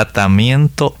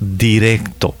tratamiento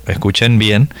directo, escuchen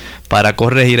bien, para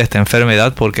corregir esta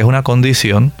enfermedad, porque es una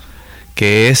condición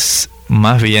que es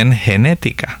más bien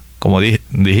genética. Como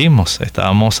dijimos,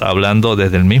 estábamos hablando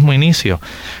desde el mismo inicio,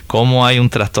 cómo hay un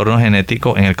trastorno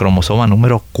genético en el cromosoma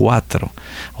número 4.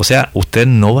 O sea, usted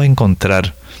no va a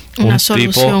encontrar un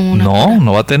tipo,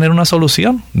 no va a tener una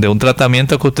solución de un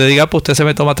tratamiento que usted diga, pues usted se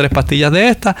me toma 3 pastillas de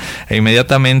esta e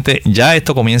inmediatamente ya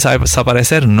esto comienza a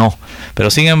desaparecer. No,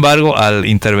 pero sin embargo, al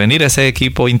intervenir ese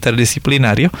equipo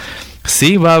interdisciplinario,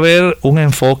 sí va a haber un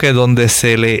enfoque donde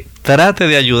se le trate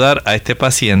de ayudar a este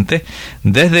paciente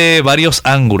desde varios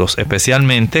ángulos,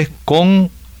 especialmente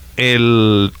con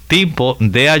el tipo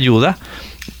de ayuda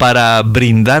para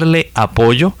brindarle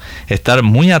apoyo, estar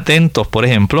muy atentos, por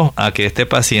ejemplo, a que este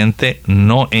paciente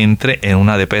no entre en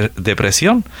una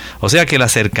depresión. O sea que el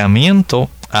acercamiento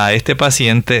a este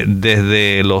paciente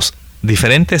desde los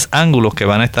diferentes ángulos que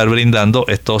van a estar brindando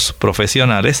estos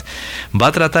profesionales va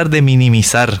a tratar de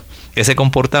minimizar ese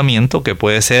comportamiento que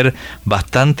puede ser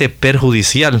bastante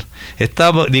perjudicial.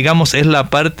 Esta, digamos, es la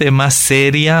parte más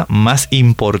seria, más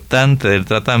importante del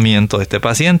tratamiento de este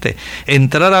paciente.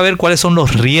 Entrar a ver cuáles son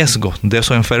los riesgos de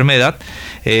su enfermedad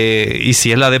y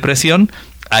si es la depresión,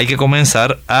 hay que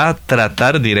comenzar a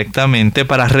tratar directamente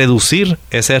para reducir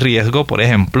ese riesgo, por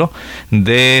ejemplo,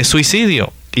 de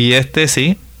suicidio. Y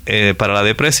sí, para la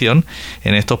depresión,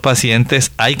 en estos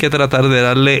pacientes hay que tratar de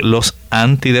darle los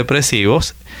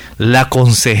antidepresivos, la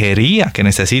consejería que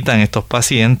necesitan estos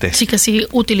pacientes. Sí, que sí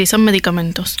utilizan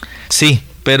medicamentos. Sí,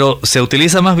 pero se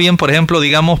utiliza más bien, por ejemplo,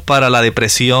 digamos, para la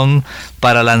depresión,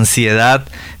 para la ansiedad,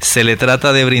 se le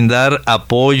trata de brindar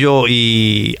apoyo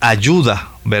y ayuda,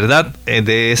 ¿verdad?,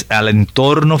 al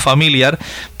entorno familiar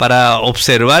para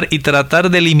observar y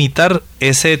tratar de limitar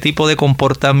ese tipo de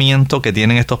comportamiento que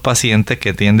tienen estos pacientes,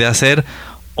 que tiende a ser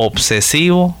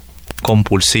obsesivo,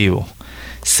 compulsivo.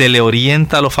 Se le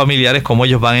orienta a los familiares cómo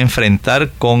ellos van a enfrentar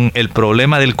con el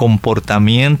problema del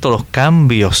comportamiento, los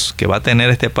cambios que va a tener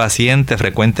este paciente,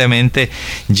 frecuentemente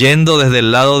yendo desde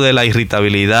el lado de la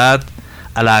irritabilidad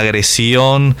a la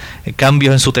agresión,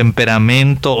 cambios en su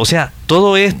temperamento. O sea,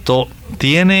 todo esto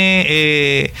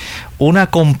tiene una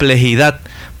complejidad,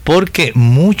 porque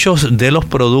muchos de los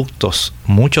productos,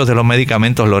 muchos de los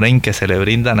medicamentos, Lorraine, que se le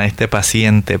brindan a este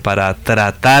paciente para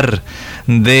tratar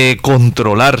de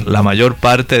controlar la mayor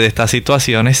parte de estas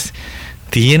situaciones,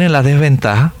 tienen la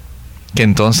desventaja que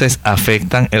entonces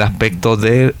afectan el aspecto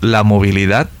de la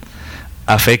movilidad,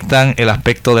 afectan el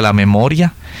aspecto de la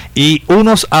memoria, y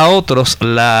unos a otros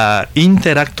la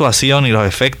interactuación y los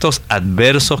efectos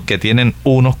adversos que tienen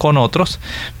unos con otros,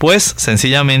 pues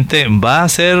sencillamente va a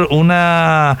ser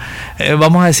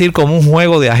vamos a decir, como un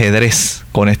juego de ajedrez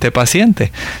con este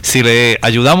paciente. Si le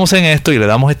ayudamos en esto y le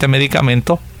damos este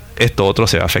medicamento, esto otro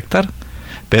se va a afectar,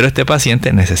 pero este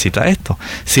paciente necesita esto.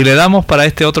 Si le damos para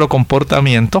este otro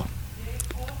comportamiento,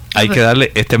 hay que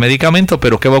darle este medicamento,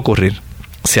 pero ¿qué va a ocurrir?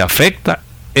 Se afecta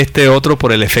este otro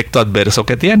por el efecto adverso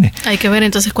que tiene. Hay que ver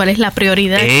entonces cuál es la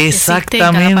prioridad.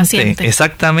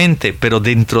 Exactamente, pero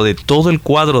dentro de todo el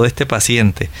cuadro de este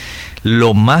paciente,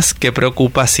 lo más que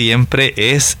preocupa siempre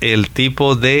es el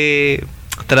tipo de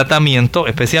tratamiento,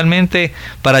 especialmente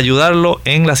para ayudarlo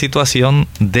en la situación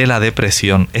de la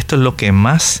depresión. Esto es lo que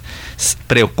más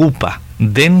preocupa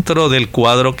dentro del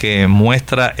cuadro que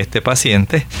muestra este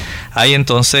paciente. Hay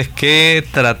entonces que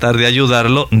tratar de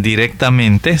ayudarlo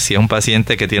directamente si es un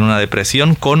paciente que tiene una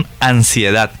depresión con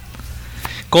ansiedad,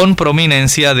 con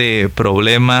prominencia de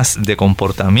problemas de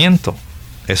comportamiento.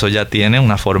 Eso ya tiene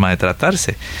una forma de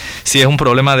tratarse. Si es un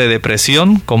problema de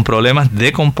depresión con problemas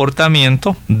de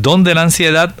comportamiento, donde la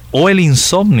ansiedad o el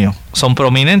insomnio son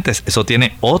prominentes, eso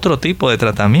tiene otro tipo de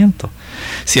tratamiento.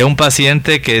 Si es un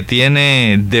paciente que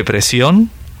tiene depresión,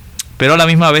 pero a la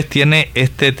misma vez tiene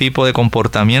este tipo de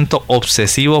comportamiento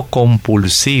obsesivo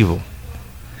compulsivo,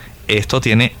 esto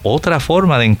tiene otra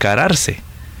forma de encararse.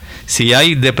 Si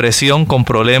hay depresión con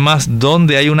problemas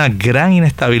donde hay una gran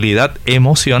inestabilidad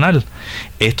emocional,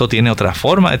 esto tiene otra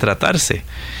forma de tratarse.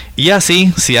 Y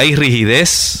así, si hay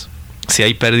rigidez, si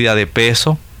hay pérdida de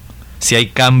peso, si hay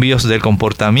cambios del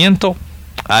comportamiento,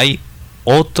 hay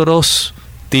otros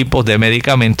tipos de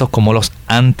medicamentos como los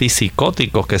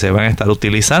antipsicóticos que se van a estar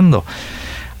utilizando.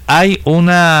 Hay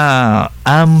una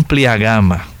amplia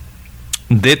gama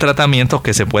de tratamientos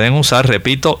que se pueden usar,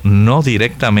 repito, no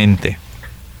directamente,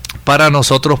 para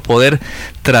nosotros poder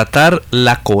tratar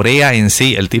la corea en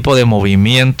sí, el tipo de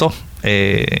movimiento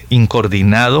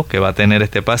incoordinado que va a tener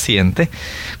este paciente.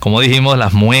 Como dijimos,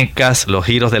 las muecas, los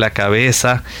giros de la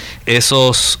cabeza,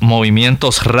 esos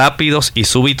movimientos rápidos y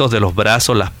súbitos de los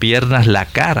brazos, las piernas, la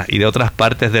cara y de otras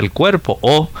partes del cuerpo,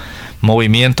 o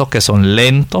movimientos que son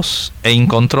lentos e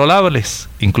incontrolables,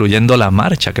 incluyendo la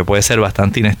marcha, que puede ser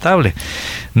bastante inestable.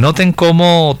 Noten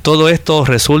cómo todo esto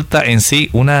resulta en sí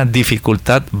una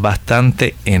dificultad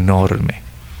bastante enorme.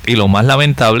 Y lo más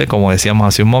lamentable, como decíamos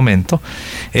hace un momento,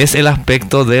 es el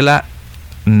aspecto de la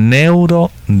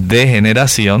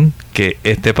neurodegeneración que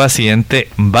este paciente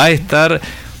va a estar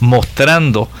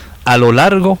mostrando a lo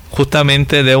largo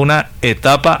justamente de una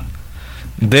etapa,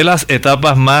 de las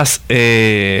etapas más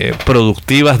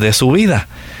productivas de su vida.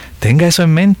 Tenga eso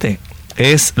en mente.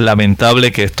 Es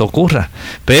lamentable que esto ocurra,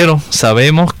 pero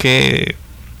sabemos que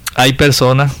hay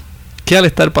personas que al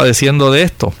estar padeciendo de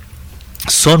esto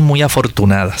son muy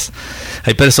afortunadas.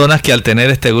 Hay personas que al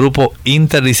tener este grupo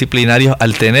interdisciplinario,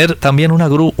 al tener también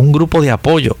un grupo de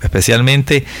apoyo,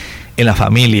 especialmente en la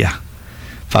familia,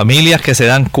 familias que se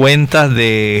dan cuenta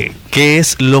de qué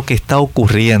es lo que está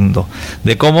ocurriendo,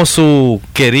 de cómo su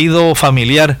querido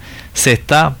familiar se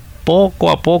está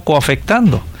poco a poco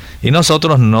afectando, y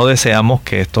nosotros no deseamos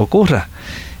que esto ocurra.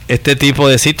 Este tipo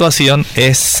de situación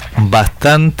es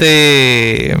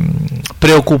bastante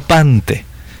preocupante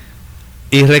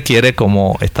y requiere,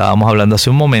 como estábamos hablando hace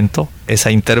un momento,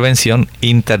 esa intervención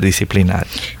interdisciplinaria.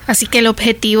 Así que el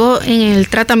objetivo en el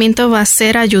tratamiento va a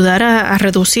ser ayudar a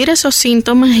reducir esos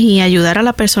síntomas y ayudar a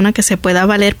la persona que se pueda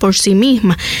valer por sí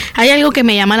misma. Hay algo que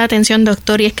me llama la atención,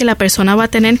 doctor, y es que la persona va a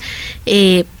tener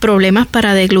problemas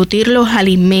para deglutir los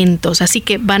alimentos. Así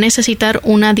que va a necesitar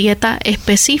una dieta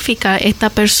específica esta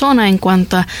persona en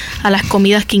cuanto a las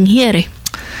comidas que ingiere.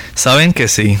 Saben que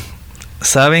sí.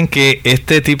 Saben que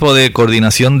este tipo de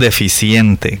coordinación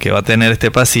deficiente que va a tener este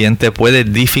paciente puede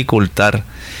dificultar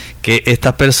que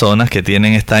estas personas que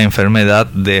tienen esta enfermedad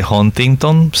de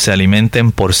Huntington se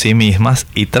alimenten por sí mismas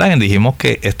y traen. Dijimos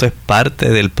que esto es parte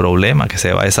del problema que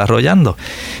se va desarrollando.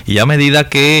 Y a medida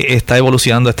que está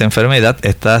evolucionando esta enfermedad,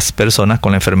 estas personas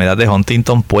con la enfermedad de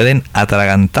Huntington pueden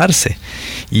atragantarse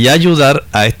y ayudar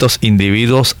a estos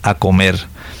individuos a comer.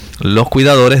 Los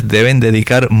cuidadores deben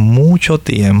dedicar mucho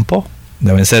tiempo,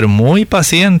 deben ser muy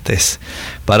pacientes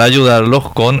para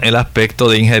ayudarlos con el aspecto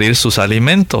de ingerir sus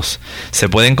alimentos. Se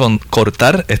pueden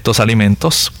cortar estos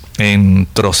alimentos en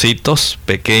trocitos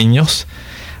pequeños,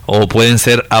 o pueden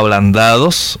ser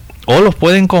ablandados, o los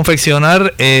pueden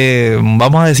confeccionar,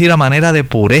 vamos a decir, a manera de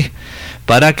puré,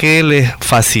 para que les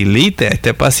facilite a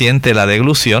este paciente la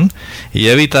deglución y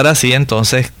evitar así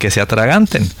entonces que se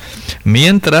atraganten.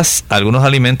 Mientras algunos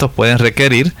alimentos pueden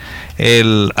requerir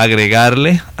el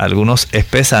agregarle algunos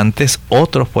espesantes,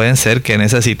 otros pueden ser que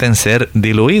necesiten ser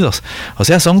diluidos. O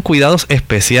sea, son cuidados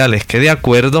especiales que, de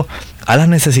acuerdo a las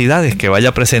necesidades que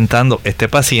vaya presentando este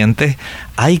paciente,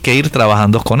 hay que ir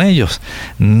trabajando con ellos.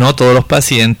 No todos los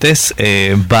pacientes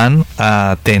van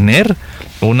a tener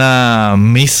una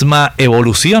misma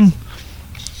evolución,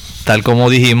 tal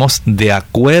como dijimos, de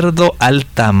acuerdo al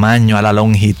tamaño, a la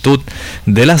longitud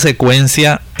de la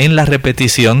secuencia en la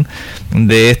repetición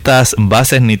de estas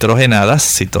bases nitrogenadas,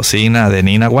 citosina,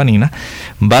 adenina, guanina,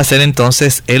 va a ser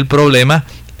entonces el problema,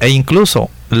 e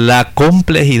incluso la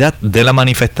complejidad de la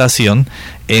manifestación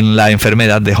en la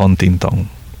enfermedad de Huntington.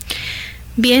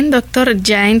 Bien, doctor,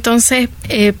 ya entonces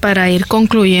para ir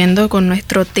concluyendo con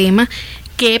nuestro tema,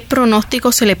 ¿qué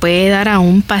pronóstico se le puede dar a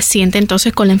un paciente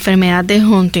entonces con la enfermedad de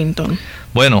Huntington?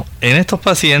 Bueno, en estos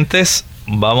pacientes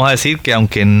vamos a decir que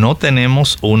aunque no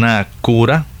tenemos una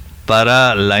cura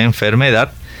para la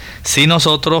enfermedad, sí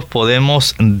nosotros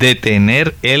podemos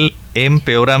detener el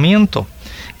empeoramiento.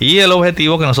 Y el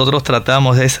objetivo que nosotros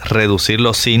tratamos es reducir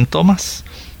los síntomas,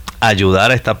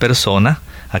 ayudar a esta persona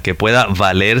a que pueda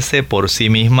valerse por sí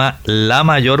misma la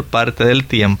mayor parte del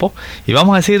tiempo, y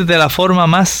vamos a decir de la forma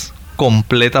más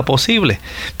completa posible.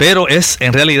 Pero es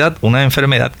en realidad una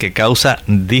enfermedad que causa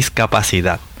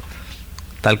discapacidad.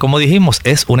 Tal como dijimos,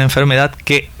 es una enfermedad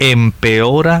que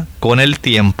empeora con el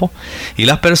tiempo, y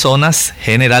las personas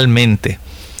generalmente,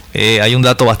 hay un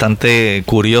dato bastante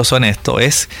curioso en esto,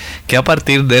 es que a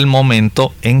partir del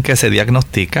momento en que se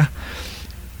diagnostica,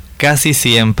 casi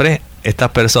siempre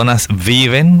estas personas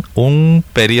viven un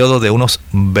periodo de unos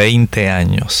 20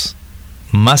 años.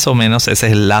 Más o menos ese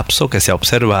es el lapso que se ha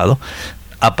observado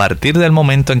a partir del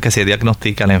momento en que se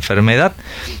diagnostica la enfermedad.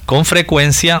 Con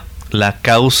frecuencia, la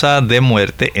causa de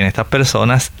muerte en estas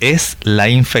personas es la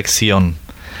infección,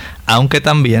 aunque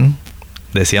también,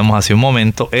 decíamos hace un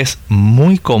momento, es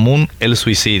muy común el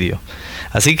suicidio.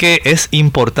 Así que es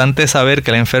importante saber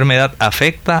que la enfermedad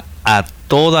afecta a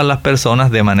todas las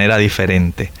personas de manera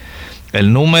diferente.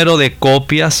 El número de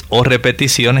copias o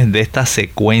repeticiones de esta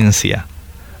secuencia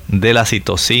de la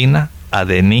citosina,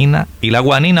 adenina y la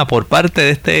guanina por parte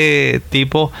de este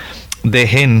tipo de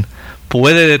gen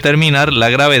puede determinar la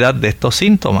gravedad de estos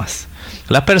síntomas.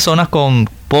 Las personas con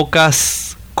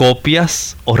pocas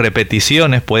copias o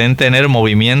repeticiones pueden tener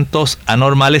movimientos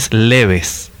anormales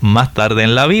leves más tarde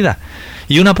en la vida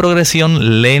y una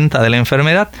progresión lenta de la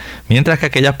enfermedad, mientras que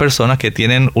aquellas personas que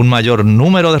tienen un mayor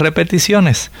número de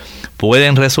repeticiones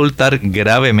pueden resultar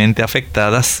gravemente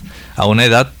afectadas a una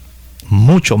edad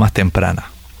mucho más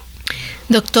temprana.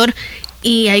 Doctor,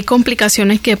 ¿y hay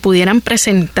complicaciones que pudieran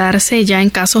presentarse ya en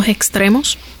casos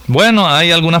extremos? Bueno,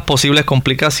 hay algunas posibles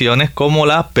complicaciones como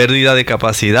la pérdida de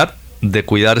capacidad de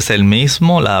cuidarse el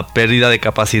mismo, la pérdida de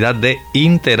capacidad de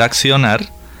interaccionar,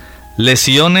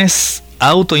 lesiones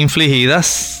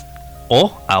autoinfligidas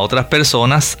o a otras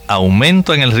personas,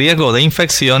 aumento en el riesgo de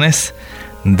infecciones,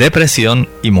 depresión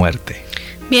y muerte.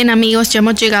 Bien, amigos, ya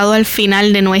hemos llegado al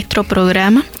final de nuestro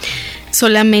programa.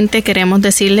 Solamente queremos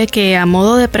decirle que a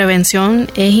modo de prevención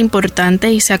es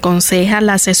importante y se aconseja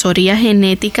la asesoría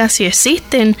genética si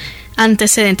existen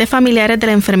antecedentes familiares de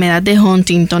la enfermedad de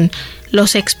Huntington.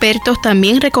 Los expertos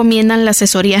también recomiendan la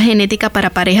asesoría genética para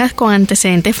parejas con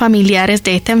antecedentes familiares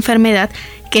de esta enfermedad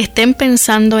que estén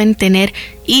pensando en tener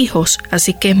hijos,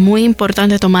 así que es muy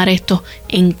importante tomar esto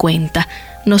en cuenta.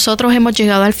 Nosotros hemos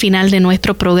llegado al final de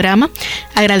nuestro programa,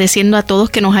 agradeciendo a todos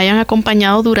que nos hayan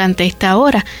acompañado durante esta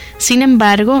hora. Sin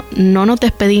embargo, no nos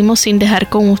despedimos sin dejar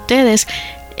con ustedes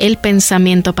el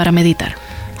pensamiento para meditar.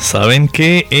 Saben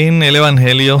que en el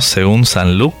Evangelio según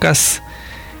San Lucas,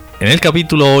 en el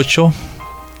capítulo 8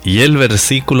 y el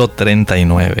versículo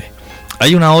 39,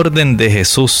 hay una orden de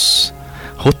Jesús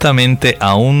justamente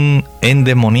a un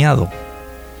endemoniado,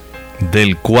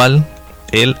 del cual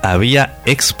él había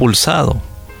expulsado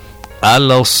a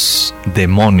los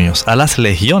demonios, a las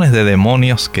legiones de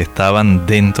demonios que estaban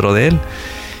dentro de él.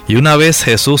 Y una vez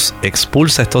Jesús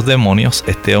expulsa a estos demonios,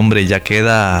 este hombre ya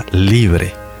queda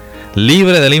libre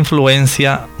de la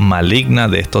influencia maligna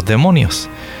de estos demonios.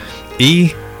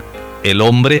 Y el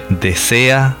hombre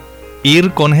desea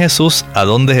ir con Jesús a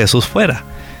donde Jesús fuera.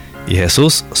 Y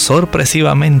Jesús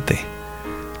sorpresivamente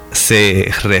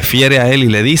se refiere a él y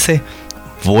le dice: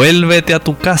 vuélvete a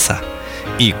tu casa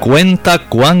y cuenta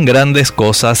cuán grandes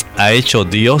cosas ha hecho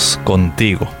Dios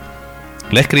contigo.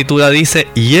 La Escritura dice: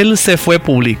 y él se fue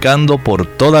publicando por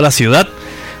toda la ciudad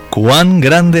cuán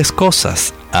grandes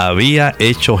cosas había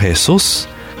hecho Jesús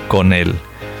con él.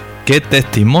 ¡Qué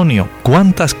testimonio!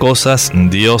 ¿Cuántas cosas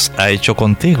Dios ha hecho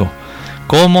contigo?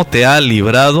 ¿Cómo te ha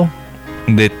librado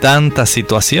de tantas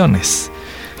situaciones?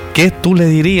 ¿Qué tú le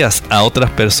dirías a otras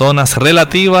personas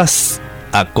relativas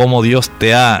a cómo Dios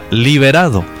te ha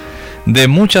liberado de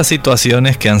muchas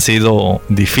situaciones que han sido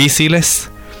difíciles?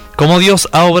 ¿Cómo Dios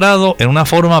ha obrado en una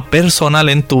forma personal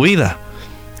en tu vida?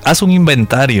 Haz un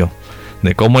inventario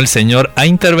de cómo el Señor ha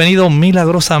intervenido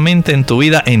milagrosamente en tu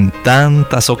vida en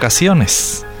tantas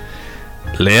ocasiones.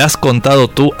 ¿Le has contado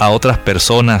tú a otras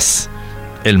personas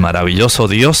el maravilloso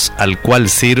Dios al cual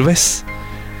sirves?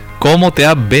 ¿Cómo te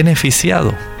ha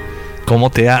beneficiado? ¿Cómo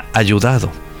te ha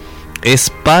ayudado?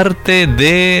 Es parte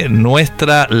de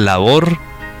nuestra labor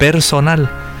personal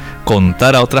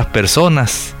contar a otras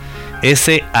personas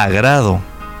ese agrado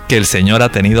que el Señor ha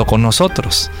tenido con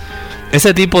nosotros.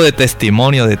 Ese tipo de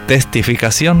testimonio, de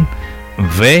testificación,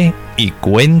 ve y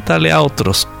cuéntale a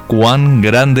otros cuán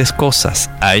grandes cosas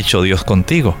ha hecho Dios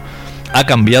contigo. Ha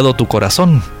cambiado tu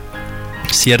corazón.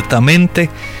 Ciertamente,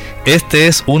 este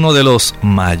es uno de los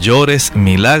mayores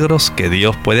milagros que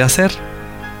Dios puede hacer: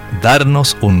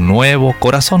 darnos un nuevo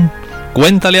corazón.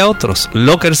 Cuéntale a otros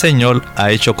lo que el Señor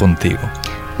ha hecho contigo.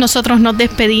 Nosotros nos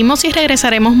despedimos y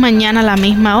regresaremos mañana a la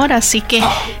misma hora, así que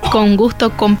con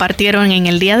gusto compartieron en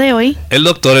el día de hoy el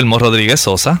doctor Elmo Rodríguez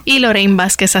Sosa y Lorraine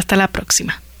Vázquez. Hasta la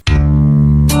próxima.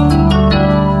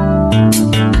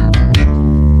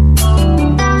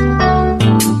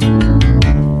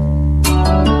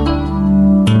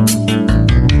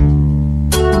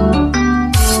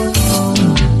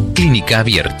 Clínica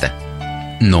Abierta.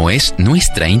 No es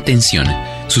nuestra intención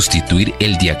sustituir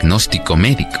el diagnóstico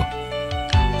médico.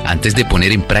 Antes de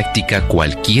poner en práctica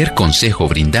cualquier consejo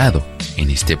brindado en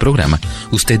este programa,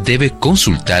 usted debe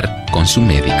consultar con su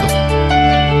médico.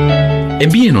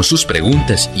 Envíenos sus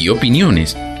preguntas y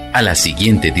opiniones a la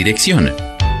siguiente dirección: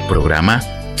 Programa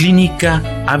Clínica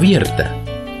Abierta,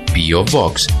 P.O.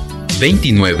 Box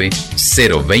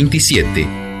 29027,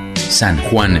 San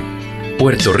Juan,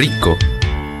 Puerto Rico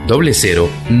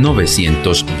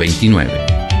 00929.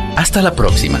 Hasta la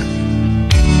próxima.